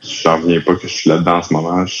 J'en reviens pas que je suis là-dedans en ce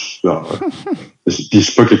moment. Puis je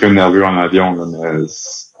suis pas quelqu'un de nerveux en avion, là, mais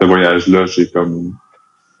ce voyage-là, j'ai comme...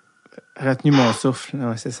 retenu mon souffle,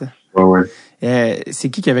 ouais, c'est ça. Ouais. C'est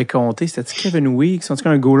qui avait compté? C'était Kevin Weeks? En tout cas,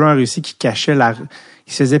 un goaler en Russie qui cachait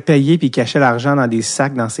il se faisait payer puis il cachait l'argent dans des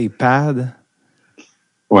sacs dans ses pads.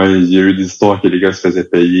 Ouais, il y a eu des histoires que les gars se faisaient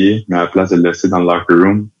payer, mais à la place de le laisser dans le locker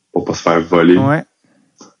room pour pas se faire voler,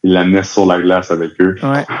 ils l'amenaient sur la glace avec eux.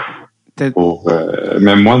 Ouais.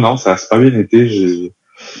 Mais moi, non, ça a super bien été.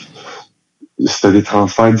 C'était des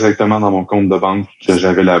transferts directement dans mon compte de banque que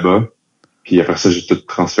j'avais là-bas. Puis après ça, j'ai tout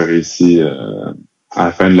transféré ici à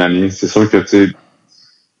la fin de l'année. C'est sûr que, tu sais,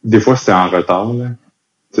 des fois, c'était en retard, là.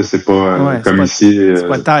 Tu sais, c'est pas comme ici. C'est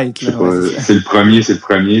pas tight, là. C'est le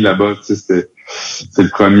premier. Là-bas, tu sais, c'est le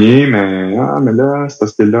premier, mais là, c'est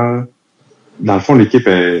parce que là, dans le fond, l'équipe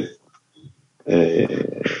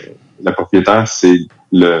la propriétaire, c'est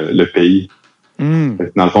le pays.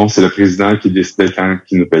 Dans le fond, c'est le président qui décidait quand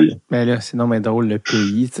il nous payait. Ben là, c'est non mais drôle, le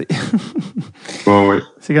pays, tu sais. Ouais.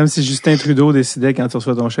 C'est comme si Justin Trudeau décidait quand tu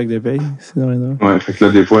reçois ton chèque de paye. C'est non mais drôle. Ouais, fait que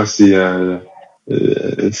là, des fois, si le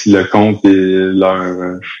compte il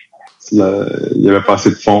y avait pas assez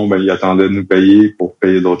de fonds, ben, il attendait de nous payer pour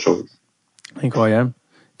payer d'autres choses. Incroyable.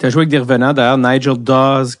 Tu as joué avec des revenants, d'ailleurs, Nigel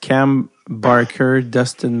Dawes, Cam Barker,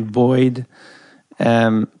 Dustin Boyd. Tu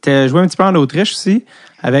as joué un petit peu en Autriche aussi,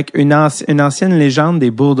 avec une ancienne légende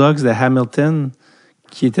des Bulldogs de Hamilton,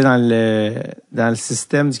 qui était dans le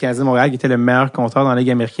système du Canadien de Montréal, qui était le meilleur compteur dans la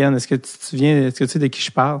Ligue américaine. Est-ce que tu sais de qui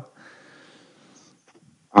je parle?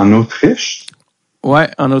 En Autriche? Ouais,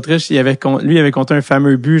 en Autriche, lui, il avait compté un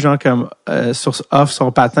fameux but, genre comme sur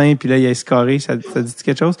son patin, puis là, il a scoré. Ça dit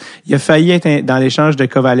quelque chose? Il a failli être dans l'échange de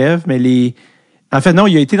Kovalev, mais en fait, non,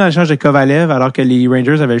 il a été dans l'échange de Kovalev, alors que les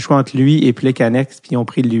Rangers avaient le choix entre lui et Plekanec, puis ils ont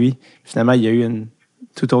pris lui. Finalement, il a eu une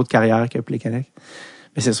toute autre carrière que Plekanec.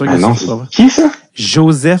 Mais c'est sûr que non, c'est pas vrai. Qui ça?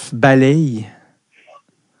 Joseph Balaye.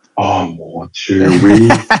 Oh mon Dieu, oui.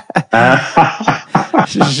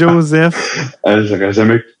 Joseph. J'aurais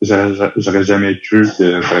jamais cru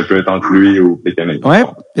que ça aurait pu être entre lui ou Plekanec. Ouais,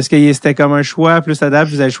 parce que c'était comme un choix plus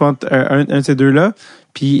adapté. Vous avez le choix entre un de ces deux-là.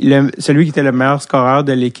 Puis celui qui était le meilleur scoreur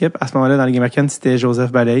de l'équipe à ce moment-là dans la Ligue américaine, c'était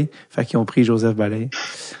Joseph Balaye. Fait qu'ils ont pris Joseph Balaye.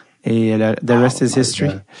 Et the rest is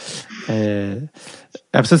history.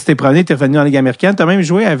 Après ça, c'était premier, t'es revenu en Ligue américaine. T'as même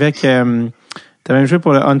joué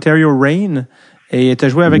pour le Ontario Reign. Et tu as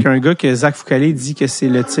joué avec un gars que Zach Foucalé dit que c'est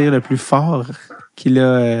le tir le plus fort qu'il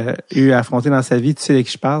a eu à affronter dans sa vie. Tu sais de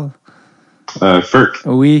qui je parle? Furk.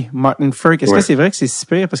 Oui, Martin Furk. Est-ce que c'est vrai que c'est si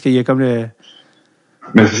pire? Parce qu'il y a comme le...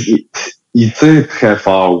 Mais il tire très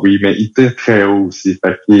fort, oui, mais il tire très haut aussi.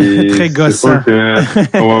 Fait qu'il très gossant. C'est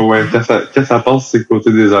sûr que, ouais, quand ça passe sur le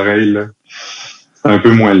côté des oreilles, là, c'est un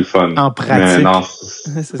peu moins le fun. En pratique. Mais non,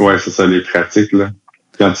 c'est ça, les pratiques, là.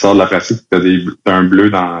 Quand tu sors de la pratique, t'as un bleu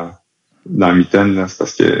dans la mitaine, là, c'est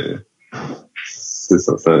parce que c'est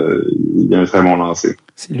ça, il y a un très bon lancer.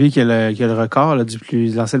 C'est lui qui a le record là, du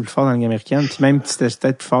lancer le plus fort dans la Ligue américaine. Puis même c'était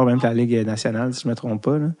peut-être plus fort même que la Ligue nationale, si je me trompe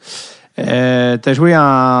pas. T'as joué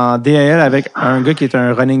en DAL avec un gars qui est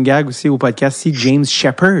un running gag aussi au podcast, c'est James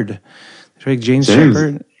Shepard. T'as joué avec James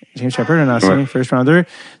Shepard. James Shepard, un ancien first rounder.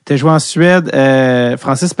 T'as joué en Suède.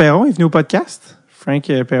 Francis Perron est venu au podcast. Frank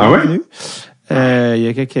Perron est venu. Il y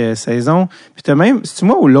a quelques saisons. Puis t'as même, c'est-tu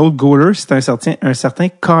moi ou l'autre goaler, c'est un certain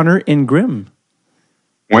Connor Ingram?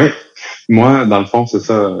 Oui. Moi, dans le fond, c'est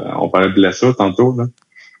ça. On parlait de blessure tantôt, là.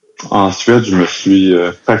 En Suède, je me suis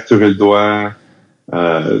fracturé le doigt,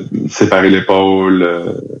 séparé l'épaule,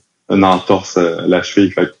 une entorse à la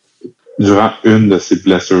cheville. Fait que, durant une de ces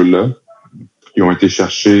blessures-là, ils ont été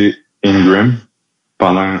chercher Ingram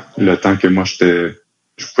pendant le temps que moi, je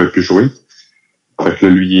pouvais plus jouer. Fait que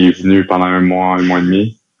là, lui, il est venu pendant un mois et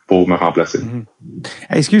demi pour me remplacer. Mm-hmm.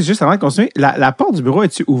 Excuse, juste avant de continuer, la porte du bureau,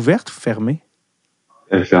 est-tu ouverte ou fermée?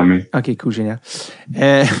 Elle est fermée. OK, cool, génial.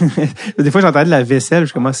 Des fois, j'entendais de la vaisselle.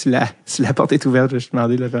 Je commence si la porte est ouverte, je vais te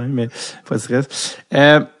demander de la fermer, mais pas de stress.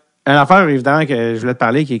 Une affaire, évidemment, que je voulais te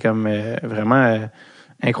parler, qui est comme vraiment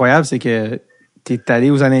incroyable, c'est que t'es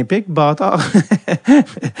allé aux Olympiques, bâtard.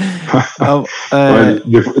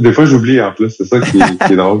 Des fois, j'oublie en plus. C'est ça qui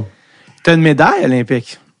est drôle. T'as une médaille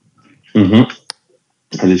olympique. Mm-hmm.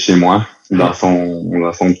 Elle est chez moi, dans son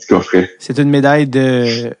petit coffret. C'est une médaille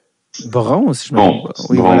de bronze, si je me trompe.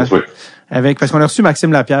 Oui, bronze, voilà. Oui. Parce qu'on a reçu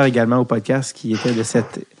Maxime Lapierre également au podcast, qui était de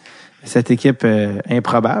cette équipe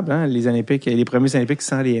improbable, hein, les Olympiques, les premiers Olympiques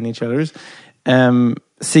sans les NHLers.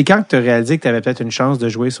 C'est quand que tu as réalisé que tu avais peut-être une chance de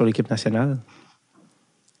jouer sur l'équipe nationale?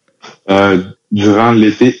 Durant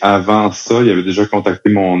l'été avant ça, il avait déjà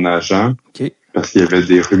contacté mon agent. Okay. Parce qu'il y avait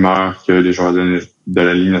des rumeurs que les joueurs de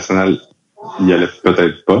la Ligue nationale y allaient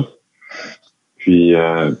peut-être pas. Puis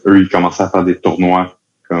eux, ils commençaient à faire des tournois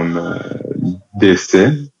comme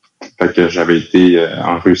d'essai. Fait que j'avais été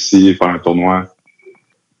en Russie faire un tournoi.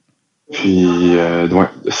 Puis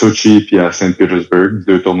Sochi puis à Saint-Pétersbourg,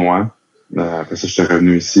 2 tournois. Après ça, j'étais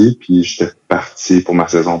revenu ici, puis j'étais parti pour ma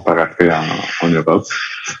saison par après en Europe.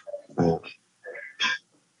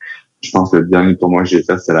 Je pense que le dernier tournoi que j'ai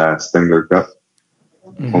fait, c'est la Spengler Cup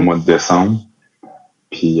au mois de décembre.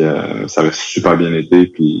 Puis ça avait super bien été.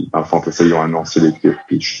 Puis dans le fond, après ça, ils ont annoncé l'équipe.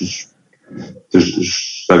 Puis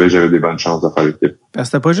je savais que j'avais des bonnes chances de faire l'équipe. Parce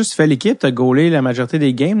que t'as pas juste fait l'équipe, t'as gaulé la majorité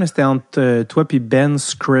des games. Là, c'était entre toi et Ben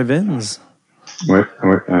Scrivens. Oui.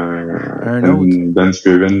 Un autre. Ben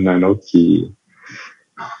Scrivens, un autre qui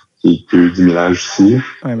a eu du millage aussi.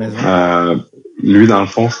 Ouais, mais lui, dans le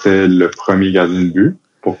fond, c'était le premier gardien de but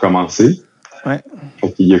pour commencer. Ouais.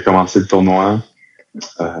 Fait qu'il a commencé le tournoi.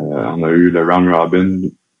 On a eu le round robin.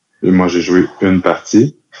 Et moi, j'ai joué une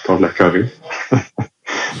partie contre la Corée.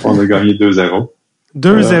 On a gagné 2-0.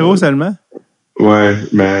 2-0 seulement? Ouais,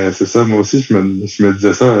 mais c'est ça. Moi aussi, je me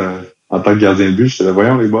disais ça en tant que gardien de but. J'étais là,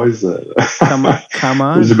 voyons les boys.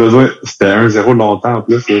 Comment? J'ai besoin. C'était 1-0 longtemps en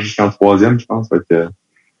plus, jusqu'en 3e, je pense. Fait que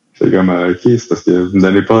c'est comme OK, c'est parce que vous me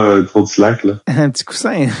donnez pas trop de slack, là. Un petit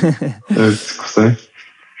coussin. Un petit coussin.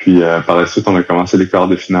 Puis par la suite, on a commencé les quarts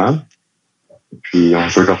de finale. Puis on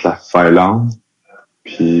jouait contre la Finlande.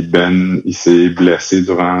 Puis Ben, il s'est blessé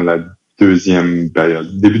durant la deuxième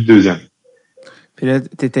période, début de deuxième. Puis là,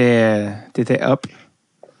 t'étais up.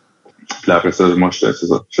 Puis là, après ça, moi, j'étais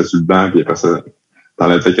sur le banc. Puis après ça,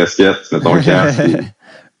 t'enlèves ta casquette, tu mets ton casque. Puis...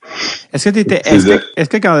 Est-ce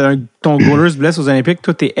que quand ton goaler se blesse aux Olympiques,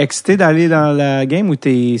 toi, t'es excité d'aller dans la game ou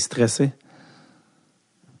t'es stressé?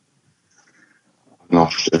 Non,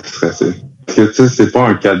 j'étais stressé. Parce que, tu sais, c'est pas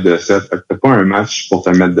un 4-7. T'as pas un match pour te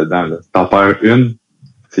mettre dedans, là. T'en perds une,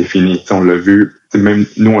 c'est fini. T'sais, on l'a vu. Même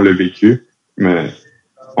nous, on l'a vécu. Mais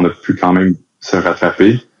on a pu quand même se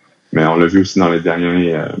rattraper. Mais on l'a vu aussi dans les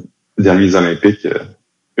derniers Olympiques.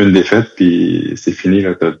 Une défaite, puis c'est fini,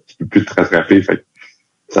 là. Tu peux plus te rattraper. Fait que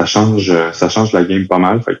ça change la game pas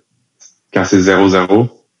mal. Fait que quand c'est 0-0,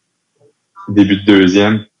 début de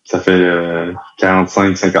deuxième, ça fait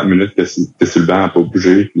 45-50 minutes que t'es sur le banc à pas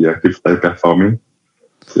bouger, puis il faut aller performer.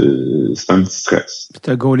 C'est un petit stress. Puis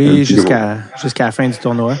t'as gaulé jusqu'à la fin du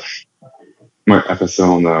tournoi. Ouais, après ça,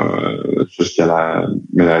 on a jusqu'à la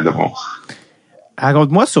médaille de bronze.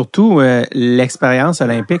 Raconte-moi surtout l'expérience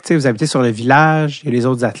olympique. Tu sais, vous habitez sur le village, il y a les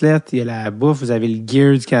autres athlètes, il y a la bouffe, vous avez le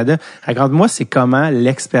gear du Canada. Raconte-moi, c'est comment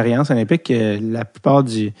l'expérience olympique que la plupart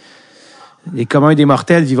des communs des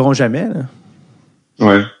mortels vivront jamais. Là.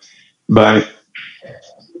 Ouais. Ben,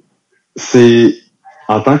 c'est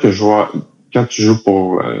en tant que joueur, quand tu joues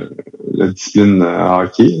pour la discipline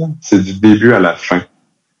hockey, là, c'est du début à la fin.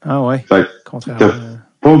 Ah ouais. Fait que Contrairement. t'as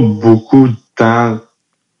pas beaucoup de temps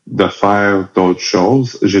de faire d'autres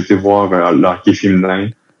choses. J'ai été voir le hockey féminin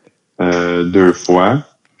 2 fois.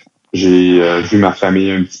 J'ai vu ma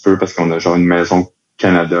famille un petit peu parce qu'on a genre une maison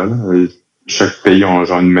Canada. Là. Et chaque pays a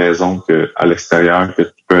genre une maison à l'extérieur que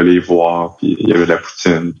tu peux aller voir. Puis il y avait de la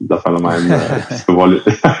poutine, puis de la fin de même. Puis tu peux voir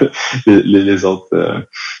les autres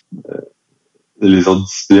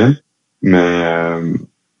disciplines. Mais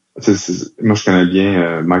moi je connais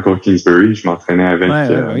bien Michael Kingsbury. Je m'entraînais avec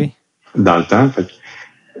oui. dans le temps. Fait que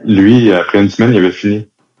lui, après une semaine, il avait fini.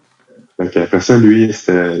 Fait après ça, lui, il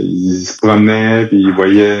se promenait, puis il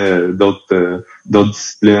voyait d'autres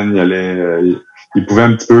disciplines. Il pouvait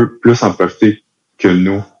un petit peu plus en profiter que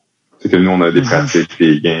nous. C'est que nous, on a des pratiques,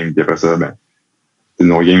 des games, puis après ça,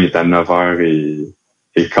 nos games étaient à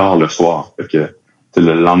 9h15 le soir. Fait que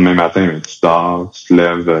le lendemain matin, tu dors, tu te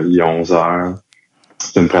lèves, il est 11h,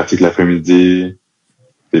 tu as une pratique l'après-midi,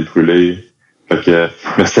 t'es brûlé. Fait que,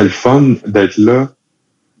 mais c'était le fun d'être là,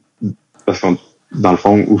 parce qu'on, dans le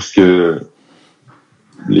fond, où ce que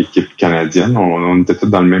l'équipe canadienne, on était tous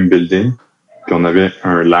dans le même building, puis on avait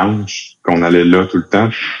un lounge qu'on allait là tout le temps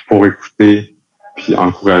pour écouter puis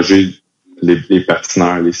encourager les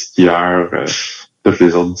patineurs, les skieurs, toutes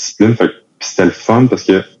les autres disciplines. Fait que c'était le fun parce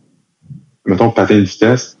que, mettons, patin de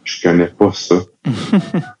vitesse, je connais pas ça.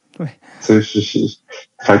 Ouais. Fait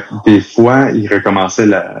que des fois, il recommençait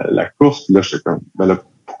la course, puis là, j'étais comme, là,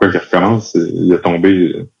 pourquoi il recommence? Il a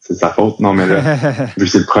tombé, c'est sa faute. Non, mais là, vu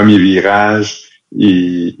que c'est le premier virage,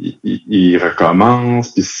 il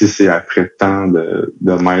recommence, puis si c'est après tant de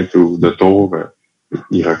mètres ou de tours,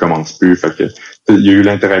 il recommence plus. Fait que il y a eu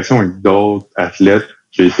l'interaction avec d'autres athlètes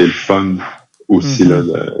qui a été le fun aussi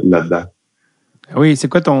là-dedans. Oui, c'est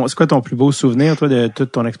quoi ton plus beau souvenir, toi, de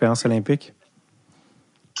toute ton expérience olympique?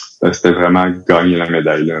 C'était vraiment gagner la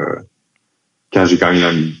médaille, là. Quand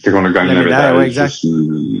on a gagné la médaille, ouais, exact.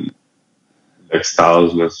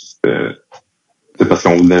 L'extase, là, c'était parce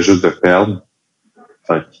qu'on venait juste de perdre.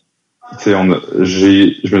 Fait que,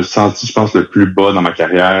 je me suis senti, je pense, le plus bas dans ma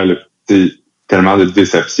carrière, tellement de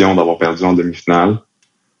déception d'avoir perdu en demi-finale.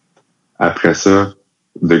 Après ça,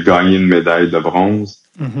 de gagner une médaille de bronze,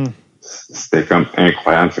 c'était comme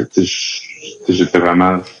incroyable. Fait que, j'étais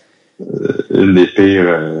vraiment une des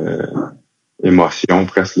pires émotions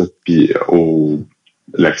presque, là, puis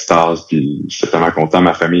l'extase, puis j'étais tellement content.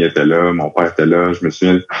 Ma famille était là, mon père était là. Je me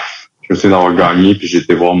souviens d'avoir gagné, puis j'ai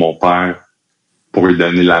été voir mon père pour lui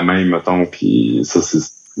donner la main, mettons, puis ça,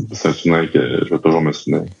 c'est un souvenir que je vais toujours me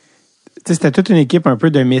souvenir. T'sais, c'était toute une équipe un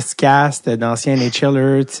peu de miscast, d'anciens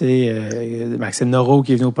NHLers, Maxime Noreau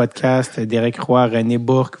qui est venu au podcast, Derek Roy, René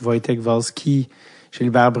Bourque, Wojtek Walski,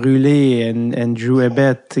 Gilbert Brûlé, Andrew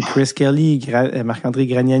Ebbett, Chris Kelly, Marc-André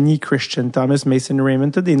Gragnani, Christian Thomas, Mason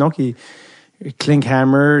Raymond, tous des noms qui...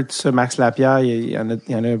 Klinkhammer, tout ça, Max Lapierre, il y en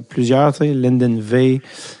a plusieurs, tu sais, Lyndon V.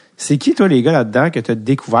 C'est qui, toi, les gars là-dedans, que tu as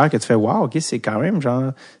découvert, que tu fais, wow, OK, c'est quand même,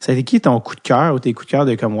 genre, c'était qui ton coup de cœur ou tes coups de cœur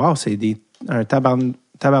de comme, wow, c'est un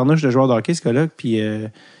tabarnouche de joueur de hockey, ce gars-là, puis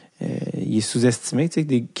il est sous-estimé, tu sais,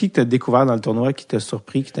 qui que tu as découvert dans le tournoi, qui t'a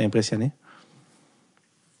surpris, qui t'a impressionné?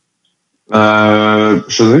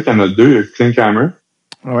 Je dirais qu'il y en a 2, Klinkhammer.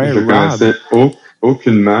 Ouais, je le connaissais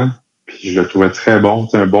aucunement. Puis je le trouvais très bon,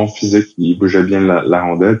 un bon physique, il bougeait bien la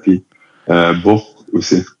rondelle, puis Bourque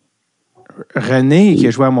aussi. René, qui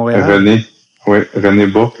a joué à Montréal. René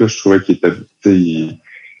Bourque, là, je trouvais qu'il était, je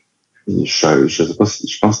sais pas,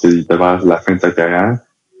 je pense qu'il était vers la fin de sa carrière,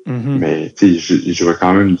 mais il jouait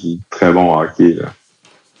quand même du très bon hockey, là.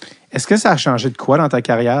 Est-ce que ça a changé de quoi dans ta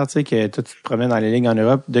carrière, tu sais, que toi, tu te promènes dans les ligues en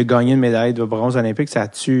Europe, de gagner une médaille de bronze olympique, ça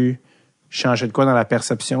a-tu changé de quoi dans la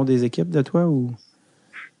perception des équipes de toi, ou?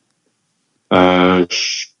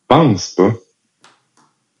 Je pense pas.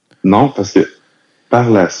 Non, parce que par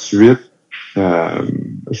la suite,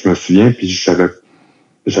 je me souviens, puis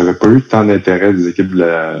j'avais pas eu tant d'intérêt des équipes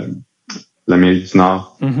de l'Amérique du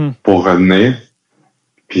Nord pour revenir.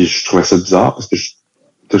 Puis je trouvais ça bizarre parce que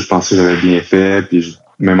je pensais que j'avais bien fait, puis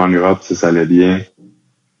même en Europe, ça allait bien.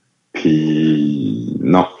 Puis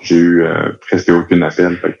non, j'ai eu presque aucune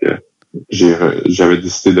appel. Fait que j'avais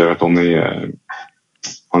décidé de retourner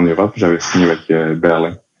en Europe, j'avais signé avec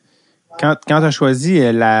Berlin. Quand tu as choisi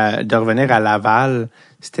de revenir à Laval,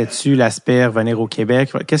 c'était-tu l'aspect revenir au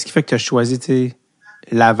Québec? Qu'est-ce qui fait que tu as choisi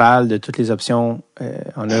Laval de toutes les options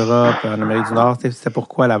en Europe, en Amérique du Nord? C'était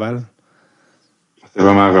pourquoi Laval? C'est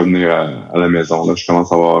vraiment revenir à la maison. Là, je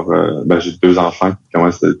commence à avoir... j'ai 2 enfants qui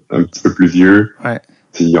commencent à être un petit peu plus vieux. Ouais.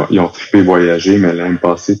 Ils ont trippé voyager, mais l'année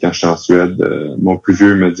passée, quand j'étais en Suède, mon plus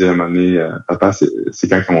vieux me dit à un moment donné, papa, c'est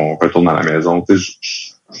quand qu'on retourne à la maison.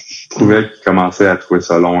 Je trouvais qu'il commençait à trouver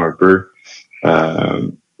ça long un peu.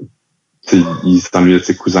 Il s'ennuyait de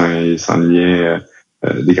ses cousins, il s'ennuyait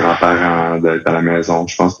des grands-parents d'être à la maison.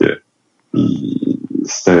 Je pense que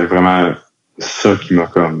c'était vraiment ça qui m'a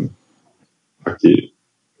comme OK, il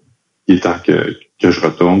est temps que je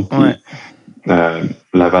retourne. Puis, Ouais.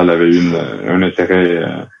 Laval avait eu un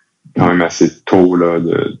intérêt quand même assez tôt là,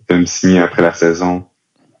 de me signer après la saison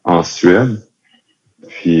en Suède.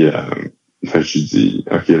 Puis j'ai dit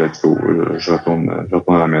OK, let's go, je retourne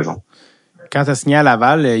à la maison. Quand tu as signé à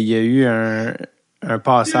Laval, il y a eu un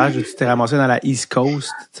passage où tu t'es ramassé dans la East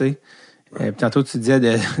Coast, tu sais. Puis tantôt, tu disais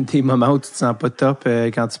des moments où tu te sens pas top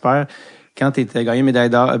quand tu perds. Quand tu as gagné médaille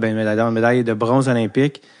de bronze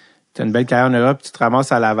olympique, tu as une belle carrière en Europe, tu te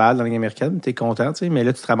ramasses à Laval dans la Ligue américaine, tu es content, tu sais, mais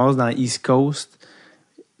là, tu te ramasses dans East Coast.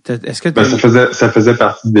 Est-ce que ça faisait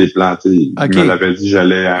partie des plans, tu sais. Okay. Il me l'avait dit,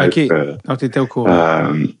 j'allais être donc, tu étais au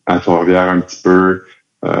courant. à Trois-Rivières un petit peu.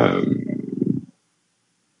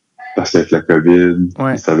 Parce qu'avec la COVID,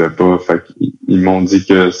 ils savaient pas. Fait qu'ils m'ont dit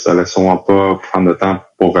que ça allait sûrement pas prendre de temps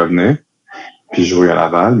pour revenir, puis jouer à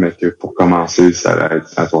Laval, mais que pour commencer, ça allait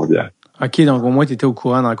être à Trois-Rivières. OK, donc au moins, tu étais au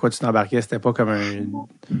courant dans quoi tu t'embarquais. C'était pas comme un...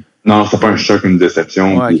 Non, c'était pas un choc, une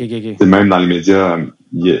déception. Ouais, puis, même dans les médias,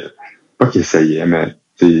 pas qu'il essayait, mais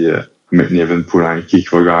McNiven Poulin, qui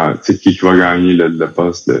va gagner le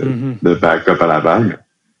poste de backup à Laval.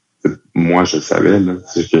 Mais, moi, je le savais, là,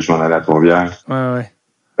 que je m'en allais à Trois-Rivières. Ouais.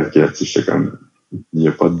 Fait que, j'étais comme, il n'y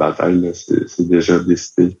a pas de bataille, là, c'est déjà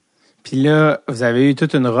décidé. Puis là, vous avez eu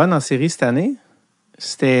toute une run en série cette année.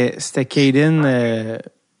 C'était Caden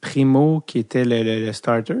Primo qui était le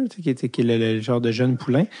starter, qui est le genre de jeune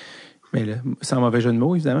poulain. Mais là, sans mauvais jeu de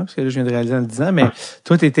mots, évidemment, parce que là, je viens de réaliser en le disant. Mais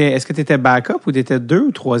toi, est-ce que tu étais backup ou tu étais 2 ou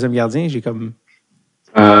 3e gardien? J'ai comme...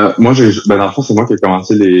 Moi, dans le fond, c'est moi qui ai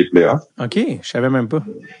commencé les playoffs. OK, je savais même pas.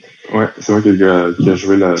 Ouais, c'est moi qui a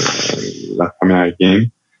joué la première game.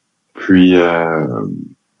 Puis,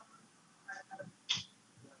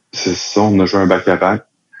 c'est ça, on a joué un back-à-back.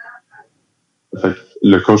 Fait que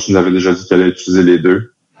le coach nous avait déjà dit qu'il allait utiliser les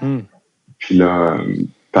 2. Puis là,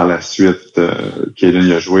 par la suite, Caden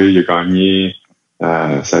il a joué, il a gagné,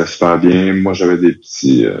 ça allait super bien. Moi, j'avais des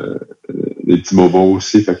petits bobos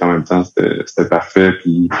aussi, fait qu'en même temps, c'était parfait.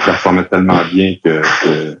 Puis il performait tellement bien que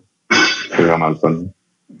c'était vraiment le fun.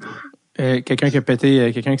 Quelqu'un qui a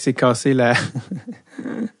pété, quelqu'un qui s'est cassé la...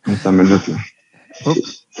 Attends une minute, là. Oh.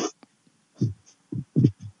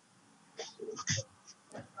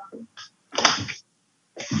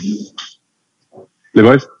 Les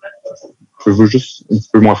boys, pouvez-vous juste un petit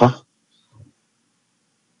peu moins fort?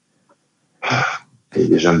 Il y a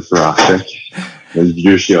des jeunes feux en sec. Il y a le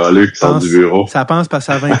vieux chialeux qui sort du bureau. Ça pense parce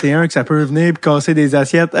que c'est à 21 que ça peut venir et casser des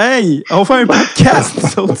assiettes. Hey, on fait un podcast,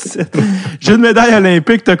 nous autres. J'ai une médaille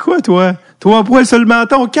olympique, t'as quoi, toi? 3 poils sur le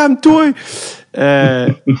menton, calme-toi! Un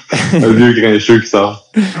vieux grincheux qui sort.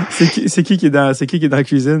 C'est qui est dans la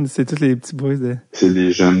cuisine? C'est tous les petits boys de... C'est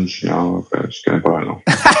des jeunes juniors, je connais pas leur nom.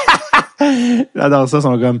 J'adore ça, ils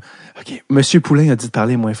sont comme, OK, Monsieur Poulain a dit de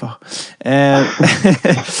parler moins fort.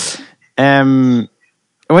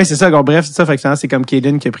 Oui, c'est ça. Donc, bref, c'est ça. Fait que c'est comme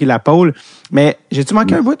Caden qui a pris la pole. Mais j'ai-tu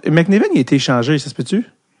manqué un bout? McNiven, il a été échangé, ça se peut-tu?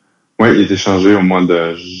 Oui, il a été échangé au mois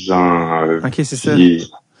de janvier. OK, c'est ça.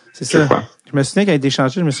 C'est ça. Je me souviens qu'il a été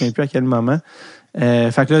échangé, je me souviens plus à quel moment.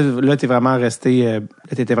 Fait que là, t'es vraiment resté,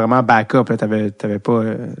 t'étais vraiment backup, là. T'avais pas,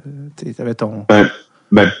 t'avais ton...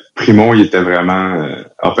 Primo, il était vraiment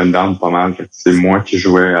up and down pas mal. C'est moi qui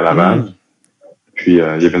jouais à Laval. Puis, il y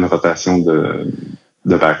avait une rotation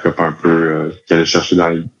de backup un peu qu'il allait chercher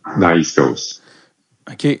dans East Coast.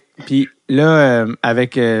 OK. Puis là,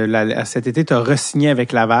 avec cet été, tu as re-signé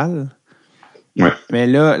avec Laval. Ouais. Mais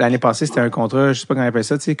là, l'année passée, c'était un contrat, je sais pas comment on appelle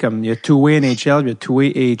ça, tu sais, comme il y a two-way NHL, il y a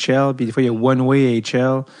two-way AHL, puis des fois, il y a one-way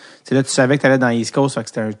AHL. C'est là, tu savais que tu allais dans East Coast, fait que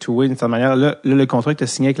c'était un two-way d'une certaine manière. Là, le contrat que tu as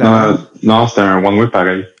signé avec Laval. Non, c'était un one-way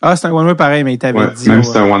pareil. Ah, c'était un one-way pareil, mais il t'avait dit. Même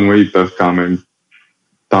si c'est un one-way, ils peuvent quand même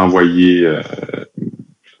t'envoyer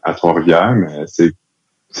à Trois-Rivières, mais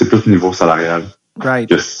c'est plus niveau salarial. Right.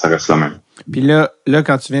 Que ça reste la même. Puis là,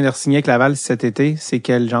 quand tu viens de re-signer avec Laval cet été, c'est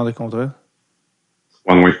quel genre de contrat?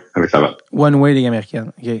 One way avec Laval. One way Ligue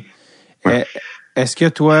américaine. OK. Ouais. Est-ce que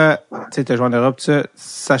toi, tu sais, tu as joué en Europe,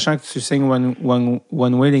 sachant que tu signes one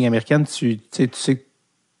way Ligue américaine, tu sais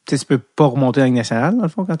que tu peux pas remonter en Ligue nationale, dans le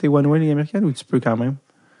fond, quand tu es one way Ligue américaine, ou tu peux quand même?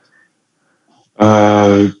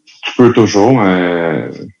 peux toujours, mais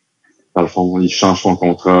dans le fond, ils changent son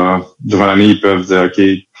contrat. Durant l'année, ils peuvent dire, OK,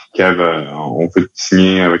 Kev, on peut te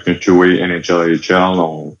signer avec un two-way NHL, AHL,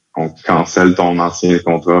 on cancelle ton ancien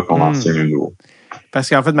contrat, qu'on en signe un nouveau. Parce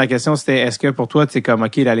qu'en fait, ma question, c'était, est-ce que pour toi, c'est comme,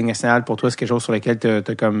 OK, la Ligue nationale, pour toi, c'est quelque chose sur lequel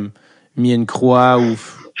t'as comme mis une croix ou...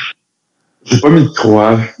 J'ai pas mis de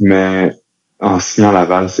croix, mais en signant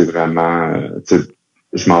Laval, c'est vraiment,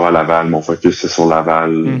 je m'en vais à Laval, mon focus, c'est sur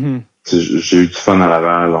Laval. Mm-hmm. J'ai eu du fun à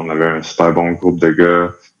Laval, on avait un super bon groupe de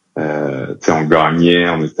gars, on gagnait,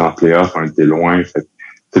 on était en playoff, on était loin, fait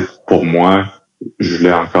pour moi, je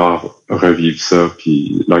voulais encore revivre ça,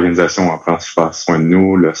 puis l'organisation en prend super soin de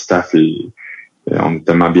nous, le staff on est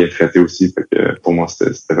tellement bien traités aussi, fait que pour moi,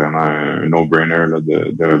 c'était vraiment un no-brainer là,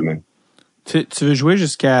 de revenir. Tu veux jouer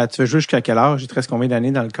jusqu'à quel âge? Il te reste combien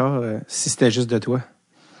d'années dans le corps, si c'était juste de toi?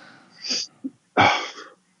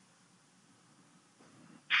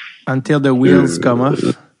 Until the wheels come off?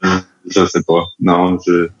 Je sais pas. Non,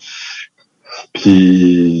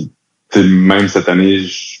 Puis, même cette année,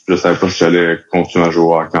 je savais pas si j'allais continuer à jouer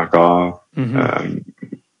au hockey encore. Mm-hmm.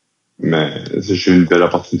 Mais j'ai eu une belle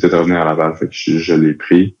opportunité de revenir à Laval, fait que je l'ai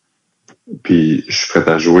pris. Puis, je suis prêt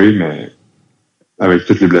à jouer, mais avec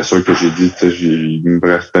toutes les blessures que j'ai dit, il me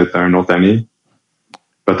reste peut-être une autre année.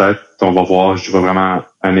 Peut-être, on va voir. Je vais vraiment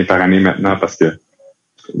année par année maintenant parce que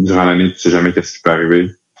durant l'année, tu sais jamais qu'est-ce qui peut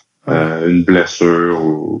arriver. Une blessure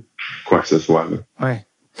ou quoi que ce soit. Là. Ouais.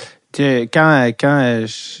 Quand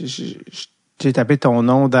j'ai tapé ton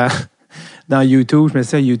nom dans YouTube, je me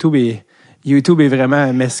suis dit, YouTube est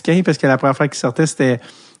vraiment mesquin parce que la première fois qu'il sortait, c'était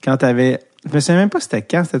quand t'avais... Je me souviens même pas c'était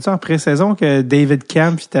quand. C'était-tu en pré-saison que David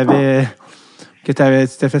Camp tu t'es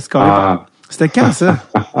fait scorer? C'était quand, ça?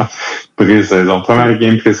 Pré-saison. Première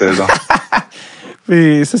game pré-saison.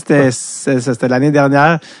 Puis ça, c'était l'année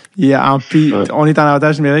dernière. On est en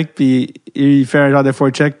avantage numérique, puis il fait un genre de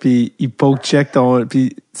forecheck, puis il poke-check,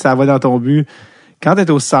 puis ça va dans ton but. Quand t'es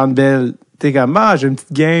au Centre Bell, t'es comme, j'ai une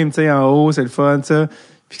petite game, tu sais, en haut, c'est le fun, ça.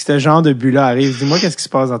 Puis que ce genre de but-là arrive. Dis-moi, qu'est-ce qui se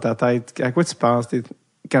passe dans ta tête? À quoi tu penses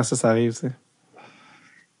quand ça arrive, tu sais?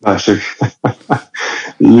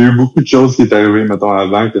 Il y a eu beaucoup de choses qui est arrivé, mettons,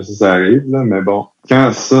 avant que ça arrive, là, mais bon,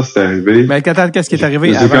 quand ça c'est arrivé... Ben, qu'est-ce qui est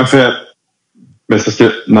arrivé avant? Quand fait... Ben, c'est parce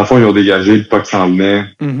que, dans le fond, ils ont dégagé, le puck s'en venait.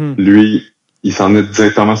 Mm-hmm. Lui, il s'en est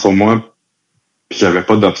directement sur moi, puis j'avais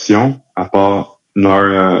pas d'option, à part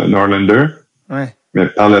Norlander. Ouais. Mais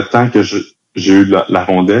par le temps que j'ai eu la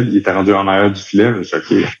rondelle, il était rendu en arrière du filet, j'ai dit,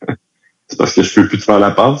 OK, c'est parce que je peux plus te faire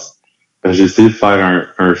la passe. J'ai essayé de faire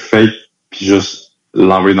un fake, puis juste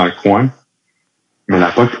l'envoyer dans le coin. Mais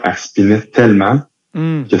la puck, elle spinait tellement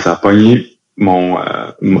que ça a pogné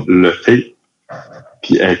le tape,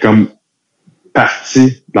 puis elle est comme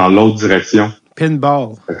partie dans l'autre direction.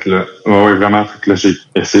 Pinball. Fait que là, ouais, vraiment. Fait que là, j'ai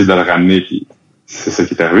essayé de le ramener, puis c'est ça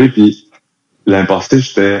qui est arrivé. Puis l'année passée,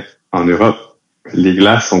 j'étais en Europe. Les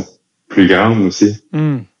glaces sont plus grandes aussi.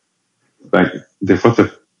 Ben, des fois, t'as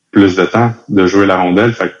plus de temps de jouer la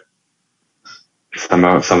rondelle. Fait que ça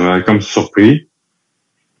m'a comme surpris.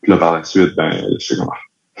 Puis là, par la suite, je sais comment.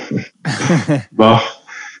 Bon.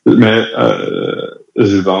 Mais,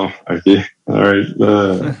 j'ai dit, bon, OK. Alright.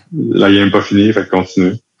 La game pas finie, fait que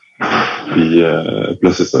continue. Puis là,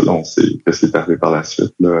 c'est ça. Là, on sait qu'est-ce qui est arrivé par la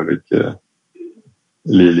suite, là, avec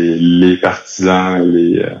les partisans,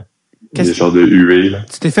 les genres de huées, là.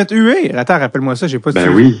 Tu t'es fait huer? Attends, rappelle-moi ça, j'ai pas Ben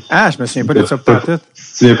oui. Je me souviens pas de ça pour tout. Tu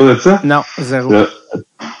te souviens pas de ça? Non, zéro. Là,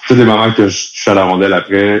 tous les moments que je suis à la rondelle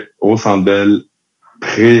après, au Centre Bell,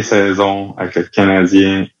 pré-saison, avec le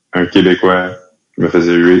Canadien, un Québécois, qui me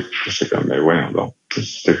faisait huer. J'étais comme, ben voyons donc.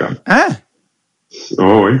 J'étais comme...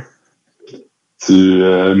 Oh, oui.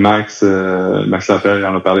 Max Lapierre, il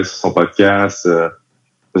en a parlé sur son podcast.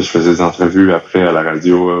 Je faisais des entrevues après à la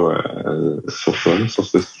radio sur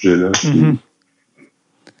ce sujet-là. Mm-hmm.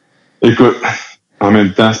 Écoute, en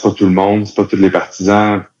même temps, c'est pas tout le monde, c'est pas tous les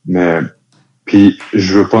partisans, mais puis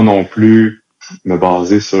je veux pas non plus me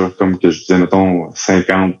baser sur, comme que je disais, mettons,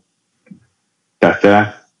 50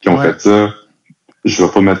 caca qui ont fait ça. Je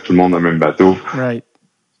vais pas mettre tout le monde dans le même bateau. Right.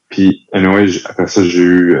 Puis, anyway, après ça, j'ai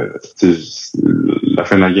eu... la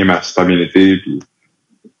fin de la game a super bien été, puis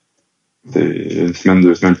une semaine,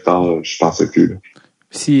 2 semaines plus tard, je pensais plus. Là.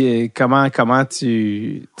 Si, comment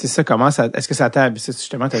tu sais ça, est-ce que ça t'a habité,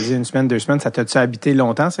 justement, t'as dit 1 semaine, 2 semaines, ça t'a-tu habité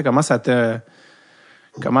longtemps, ça? Comment ça t'a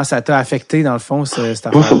affecté, dans le fond, cette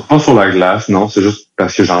affaire? Pas sur la glace, non, c'est juste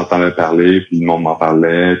parce que j'entendais parler, puis le monde m'en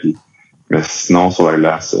parlait, puis mais sinon, sur la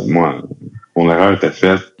glace, moi, mon erreur était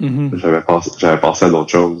faite. Mm-hmm. J'avais passé à d'autres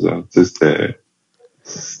choses. Hein. Tu sais,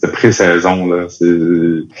 c'était pré-saison, là.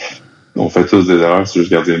 On fait tous des erreurs, c'est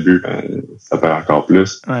juste gardien de but, ça perd encore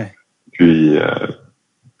plus. Ouais. Puis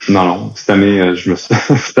Non. Cette année,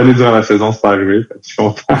 cette année, durant la saison, c'est pas arrivé. Je suis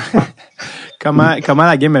content. Comment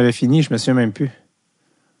la game avait fini? Je me souviens même plus.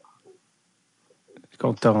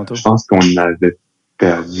 Contre Toronto. Je pense qu'on avait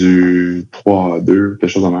perdu 3-2, quelque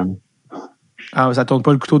chose de même. Ah, ça tourne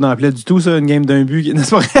pas le couteau dans la plaie du tout, ça, une game d'un but. C'est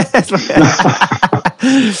pas vrai.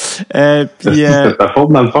 C'est ta faute,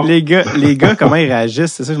 dans le fond. Les gars, comment ils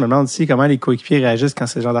réagissent? C'est ça, je me demande aussi comment les coéquipiers réagissent quand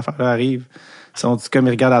ce genre d'affaires-là arrive. Ils sont comme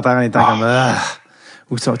ils regardent à terre en étant comme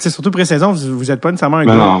ou surtout pré-saison, vous êtes pas nécessairement un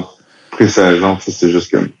gars. Non, pré-saison, c'est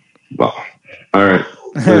juste comme bon. Alright.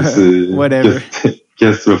 Whatever.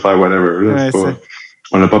 Qu'est-ce que tu veux faire, whatever? Là, Ouais,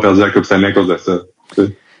 on n'a pas perdu la Coupe Stanley à cause de ça.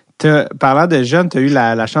 Parlant de jeunes, tu as eu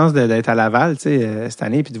la chance d'être à Laval cette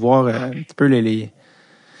année puis de voir un petit peu les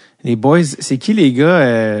boys. C'est qui les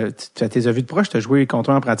gars, tu as vu de proche, tu as joué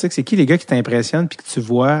contre eux en pratique, c'est qui les gars qui t'impressionnent puis que tu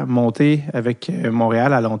vois monter avec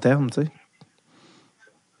Montréal à long terme, tu sais?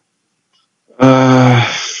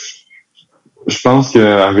 Je pense que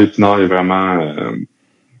Harvey Pinard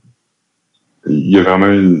il y a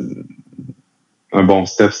vraiment un bon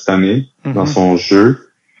step cette année dans son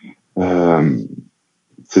jeu.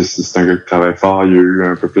 C'est un gars qui travaille fort. Il y a eu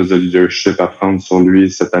un peu plus de leadership à prendre sur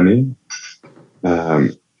lui cette année.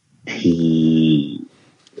 Puis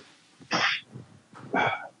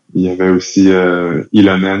il y avait aussi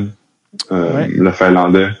Ilonen, le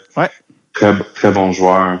Finlandais. Ouais. Très, très bon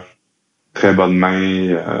joueur. Très bonne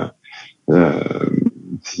main.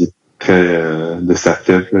 Il est très de sa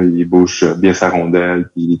tête. Là. Il bouge bien sa rondelle.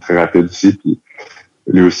 Puis il est très rapide aussi. Puis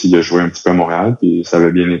lui aussi, il a joué un petit peu à Montréal. Puis ça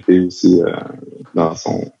avait bien été aussi dans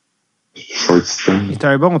son short system. Il était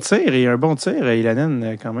un bon tir.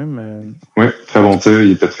 Ilonen, quand même. Oui, très bon tir.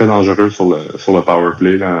 Il était très dangereux sur le power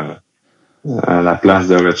play. Là. À la place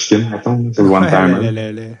de Ovechkin, attends, c'est le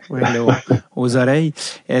one-timer. Aux oreilles.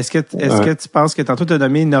 Est-ce que tu penses que tantôt tu as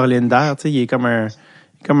nommé Norlinder, tu sais, il est comme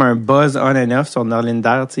un buzz on and off sur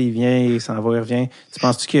Norlinder, tu sais, il vient, il s'en va, il revient. Tu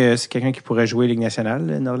penses-tu que c'est quelqu'un qui pourrait jouer Ligue nationale,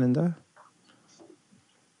 Norlinder?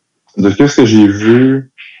 De ce que j'ai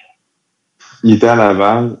vu, il était à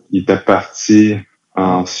Laval, il était parti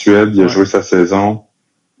en Suède, il a joué sa saison.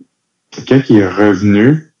 Quand il est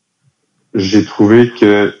revenu, j'ai trouvé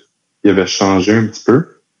que il avait changé un petit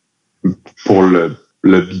peu pour le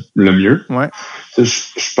mieux. Ouais.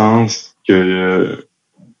 Je pense que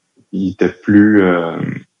il était plus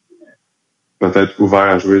peut-être ouvert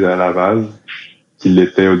à jouer à Laval qu'il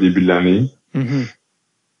l'était au début de l'année. Mm-hmm.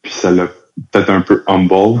 Puis ça l'a peut-être un peu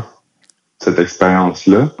humble, cette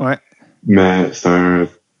expérience-là. Ouais. Mais c'est un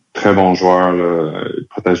très bon joueur. Là. Il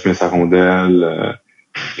protège bien sa rondelle.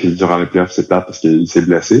 Puis durant les playoffs, c'est plate parce qu'il s'est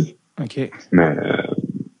blessé. OK. Mais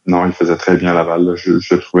non, il faisait très bien Laval. Là. Je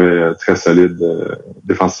le trouvais très solide,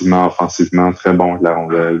 défensivement, offensivement, très bon avec la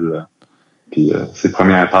rondelle. Puis ses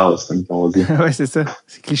premières passes, comme on dit. Oui, c'est ça.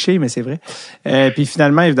 C'est cliché, mais c'est vrai. Puis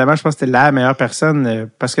finalement, évidemment, je pense que c'était la meilleure personne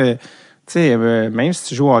parce que, tu sais, même si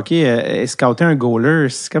tu joues au hockey, scouter un goaler,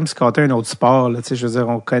 c'est comme scouter un autre sport. Là, je veux dire,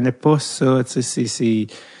 on connaît pas ça. C'est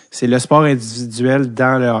le sport individuel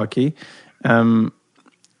dans le hockey.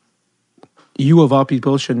 You of all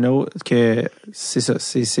people should know que c'est ça,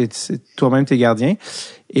 c'est toi-même tes gardiens.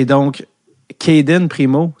 Et donc, Caden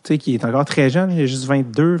Primo, tu sais, qui est encore très jeune, il a juste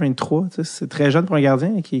 22, 23, tu sais, c'est très jeune pour un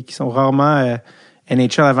gardien, qui sont rarement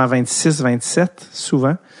NHL avant 26, 27,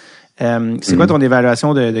 souvent. C'est quoi ton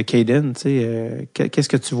évaluation de Caden, tu sais, qu'est-ce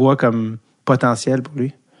que tu vois comme potentiel pour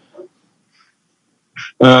lui?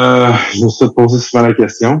 Je me suis posé souvent la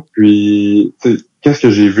question, puis, tu sais, qu'est-ce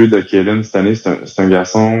que j'ai vu de Caden cette année? C'est un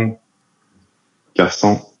garçon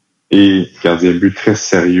et gardien de but très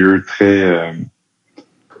sérieux, très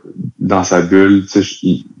dans sa bulle. Tu sais,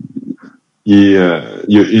 il a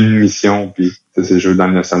une mission, puis c'est jouer dans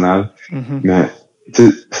le national. Mm-hmm. Mais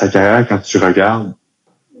tu sais, sa carrière, quand tu regardes,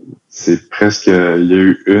 c'est presque, il y a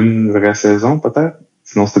eu une vraie saison peut-être.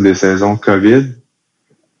 Sinon, c'était des saisons COVID.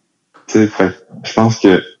 Tu sais, je pense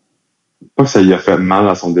que pas que ça lui a fait mal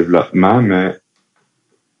à son développement, mais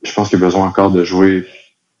je pense qu'il a besoin encore de jouer.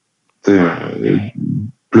 Tu sais,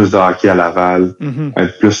 plus de hockey à Laval,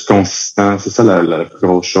 être plus consistant. C'est ça la plus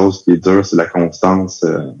grosse chose qui est dure, c'est la constance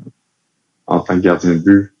en tant que gardien de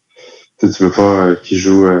but. Tu sais, tu veux pas qu'il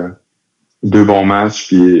joue 2 bons matchs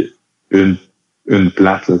puis une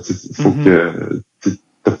plate. Là. Tu sais, faut que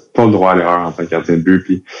t'as pas le droit à l'erreur en tant que gardien de but.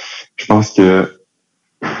 Puis je pense que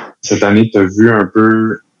cette année, tu as vu un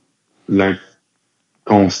peu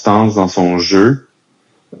l'inconstance dans son jeu,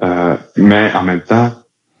 mais en même temps,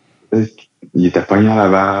 il était pogné à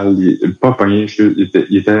Laval, pas pogné,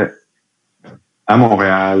 il était à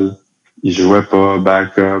Montréal, il jouait pas,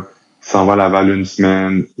 backup, il s'en va à Laval une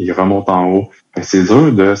semaine, il remonte en haut. C'est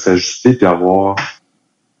dur de s'ajuster et avoir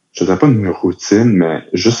je dirais pas une routine, mais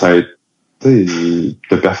juste à être, tu sais,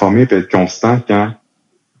 de performer et être constant quand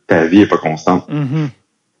ta vie est pas constante.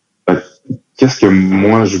 Fait que, qu'est-ce que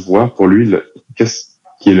moi je vois pour lui, qu'est-ce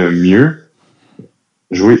qui est le mieux?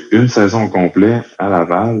 Jouer une saison au complet à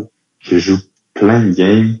Laval, qui joue plein de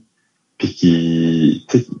games, puis qui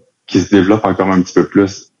se développe encore un petit peu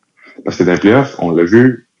plus. Parce que dans les playoffs, on a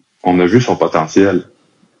vu son potentiel.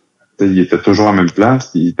 T'sais, il était toujours à la même place,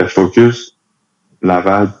 puis il était focus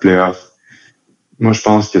Laval, playoffs. Moi, je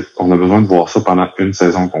pense qu'on a besoin de voir ça pendant une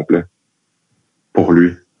saison complète pour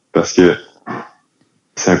lui. Parce que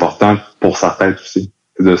c'est important pour sa tête aussi,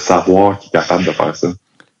 de savoir qu'il est capable de faire ça.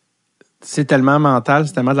 C'est tellement mental,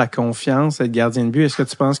 c'est tellement de la confiance, être gardien de but. Est-ce que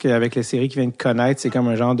tu penses qu'avec les séries qu'il vient de connaître, c'est comme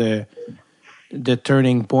un genre de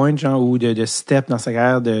turning point, genre, ou de step dans sa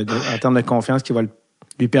carrière en termes de confiance qui va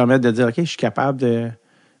lui permettre de dire, OK, je suis capable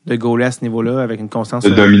de goaler à ce niveau-là avec une constance.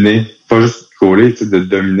 De dominer, pas juste goaler, de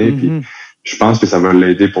dominer. Puis je pense que ça va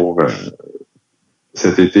l'aider pour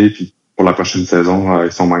cet été, puis pour la prochaine saison,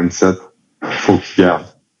 avec son mindset. Il faut qu'il garde.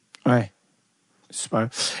 Ouais. Super.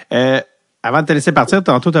 Avant de te laisser partir,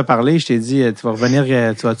 tantôt tu as parlé, je t'ai dit, tu vas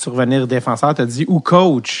revenir défenseur, tu as dit ou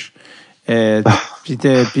coach. Puis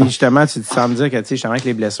justement, tu sens me dire que, tu sais, justement, avec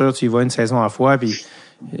les blessures, tu y vas une saison à fois, puis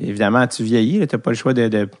évidemment, tu vieillis, tu n'as pas le choix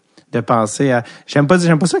de penser à... J'aime pas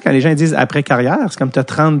ça quand les gens disent après carrière, c'est comme tu as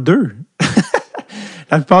 32.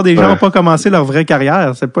 La plupart des gens n'ont pas commencé leur vraie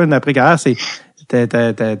carrière. C'est pas une après-carrière, c'est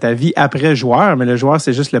ta vie après joueur, mais le joueur,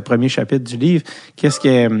 c'est juste le premier chapitre du livre. Qu'est-ce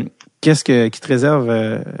qui te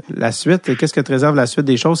réserve la suite? Qu'est-ce que te réserve la suite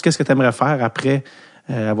des choses? Qu'est-ce que tu aimerais faire après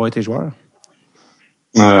avoir été joueur?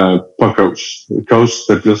 Pas coach. Coach,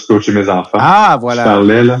 c'était plus coacher mes enfants. Ah, voilà. Je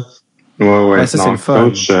parlais, là. Ouais. Ça, c'est le fun.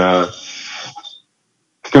 Coach,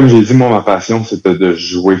 comme j'ai dit, moi, ma passion, c'était de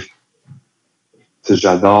jouer. T'sais,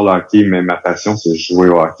 j'adore le hockey, mais ma passion, c'est jouer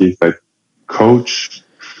au hockey. Fait que coach,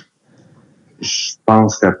 je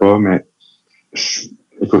penserais pas, mais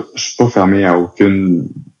écoute, je suis pas fermé à aucune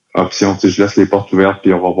option. T'sais, je laisse les portes ouvertes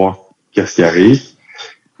puis on va voir qu'est-ce qui arrive.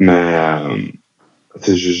 Mais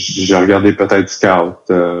j'ai regardé peut-être scout,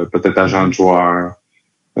 peut-être agent de joueur.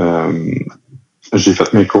 J'ai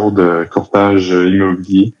fait mes cours de courtage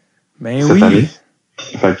immobilier cette année.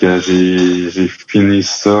 Fait que j'ai fini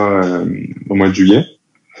ça au mois de juillet.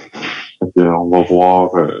 Fait que on va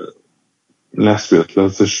voir la suite. Là.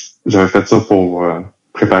 J'avais fait ça pour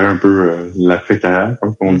préparer un peu l'après-carrière,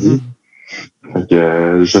 comme on dit. Fait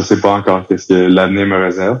que je sais pas encore qu'est-ce que l'avenir me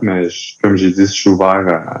réserve, mais comme j'ai dit, je suis ouvert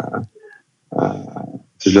à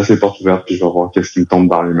je laisse les portes ouvertes puis je vais voir qu'est-ce qui me tombe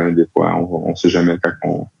dans les mains des fois. On sait jamais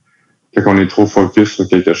quand on est trop focus sur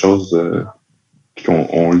quelque chose puis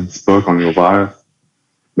qu'on le dit pas, qu'on est ouvert,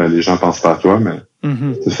 ben les gens pensent pas à toi, mais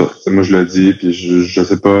c'est ça. Moi je le dis puis je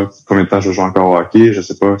sais pas combien de temps je vais jouer encore au hockey, je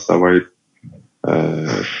sais pas si ça va être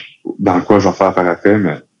dans quoi je vais faire par après,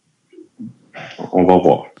 mais on va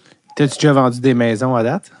voir. T'as-tu déjà vendu des maisons à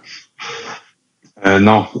date?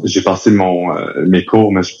 Non, j'ai passé mes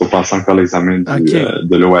cours, mais je peux passer encore l'examen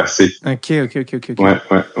de l'OAC. OK. Ouais.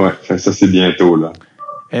 Fait que ça, c'est bientôt, là.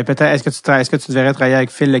 Peut-être, est-ce que tu devrais travailler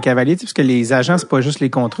avec Phil Lecavalier? Parce que les agents, c'est pas juste les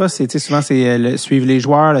contrats, souvent, c'est suivre les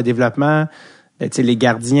joueurs, le développement, les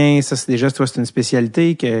gardiens, ça, c'est déjà, toi, c'est une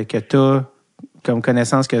spécialité que t'as comme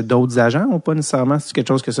connaissance que d'autres agents n'ont pas nécessairement. C'est quelque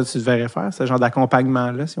chose que ça, tu devrais faire, ce genre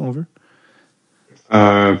d'accompagnement-là, si on veut?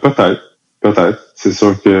 Peut-être. C'est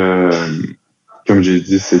sûr que, comme j'ai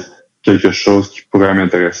dit, c'est quelque chose qui pourrait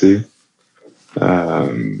m'intéresser.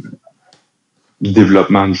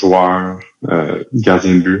 Développement de joueurs,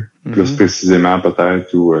 gardien de but, plus précisément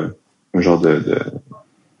peut-être, ou un genre de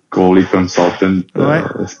goalie consultant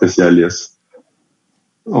spécialiste.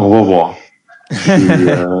 On va voir.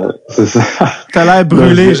 C'est ça. T'as l'air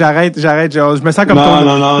brûlé, j'arrête. Je me sens comme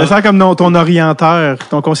je me sens comme ton orienteur,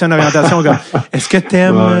 ton conseiller en orientation. Comme, est-ce que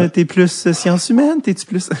t'aimes, t'es plus sciences humaines, t'es-tu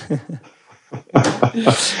plus...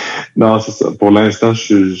 Non, c'est ça. Pour l'instant,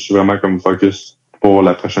 je suis vraiment comme focus pour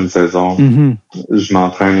la prochaine saison. Je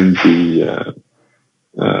m'entraîne puis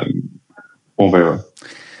on verra.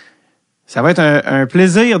 Ça va être un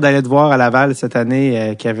plaisir d'aller te voir à Laval cette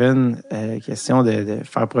année, Kevin. Question de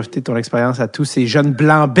faire profiter de ton expérience à tous ces jeunes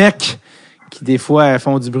blancs-becs qui, des fois,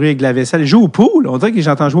 font du bruit avec la vaisselle. Ils jouent au pool. On dirait que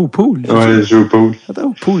j'entends jouer au pool. Oui, ils jouent au pool. J'entends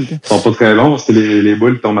au pool. Ils sont pas très longs parce que les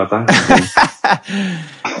boules tombent à terre.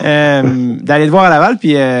 D'aller te voir à Laval,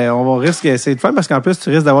 puis on va risquer, c'est de fun parce qu'en plus, tu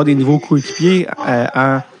risques d'avoir des nouveaux coéquipiers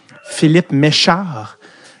en Philippe Méchard,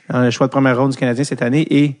 dans le choix de première ronde du Canadien cette année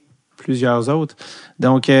et plusieurs autres.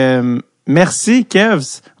 Donc, merci,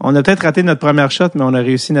 Kevs. On a peut-être raté notre première shot, mais on a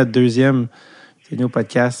réussi notre deuxième. C'est nos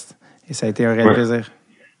podcasts et ça a été un réel plaisir.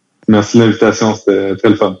 Merci de l'invitation, c'était très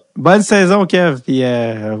le fun. Bonne saison, Kev, puis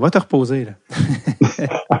va te reposer, là.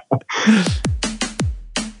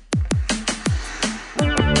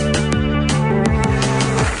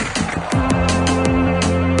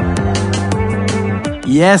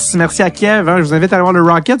 Yes, merci à Kev. Je vous invite à aller voir le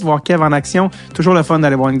Rocket, voir Kev en action. Toujours le fun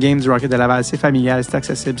d'aller voir une game du Rocket de Laval. C'est familial, c'est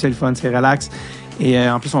accessible, c'est le fun, c'est relax. Et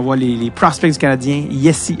en plus, on voit les prospects du Canadien,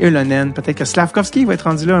 Jesse Ylönen. Peut-être que Slavkovski va être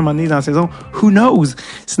rendu là un moment donné dans la saison. Who knows?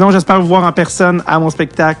 Sinon, j'espère vous voir en personne à mon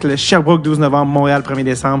spectacle Sherbrooke, 12 novembre, Montréal, 1er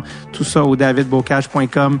décembre. Tout ça au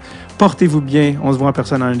davidbocage.com. Portez-vous bien. On se voit en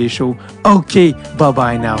personne dans un des shows. OK,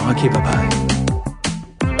 bye-bye now. OK, bye-bye.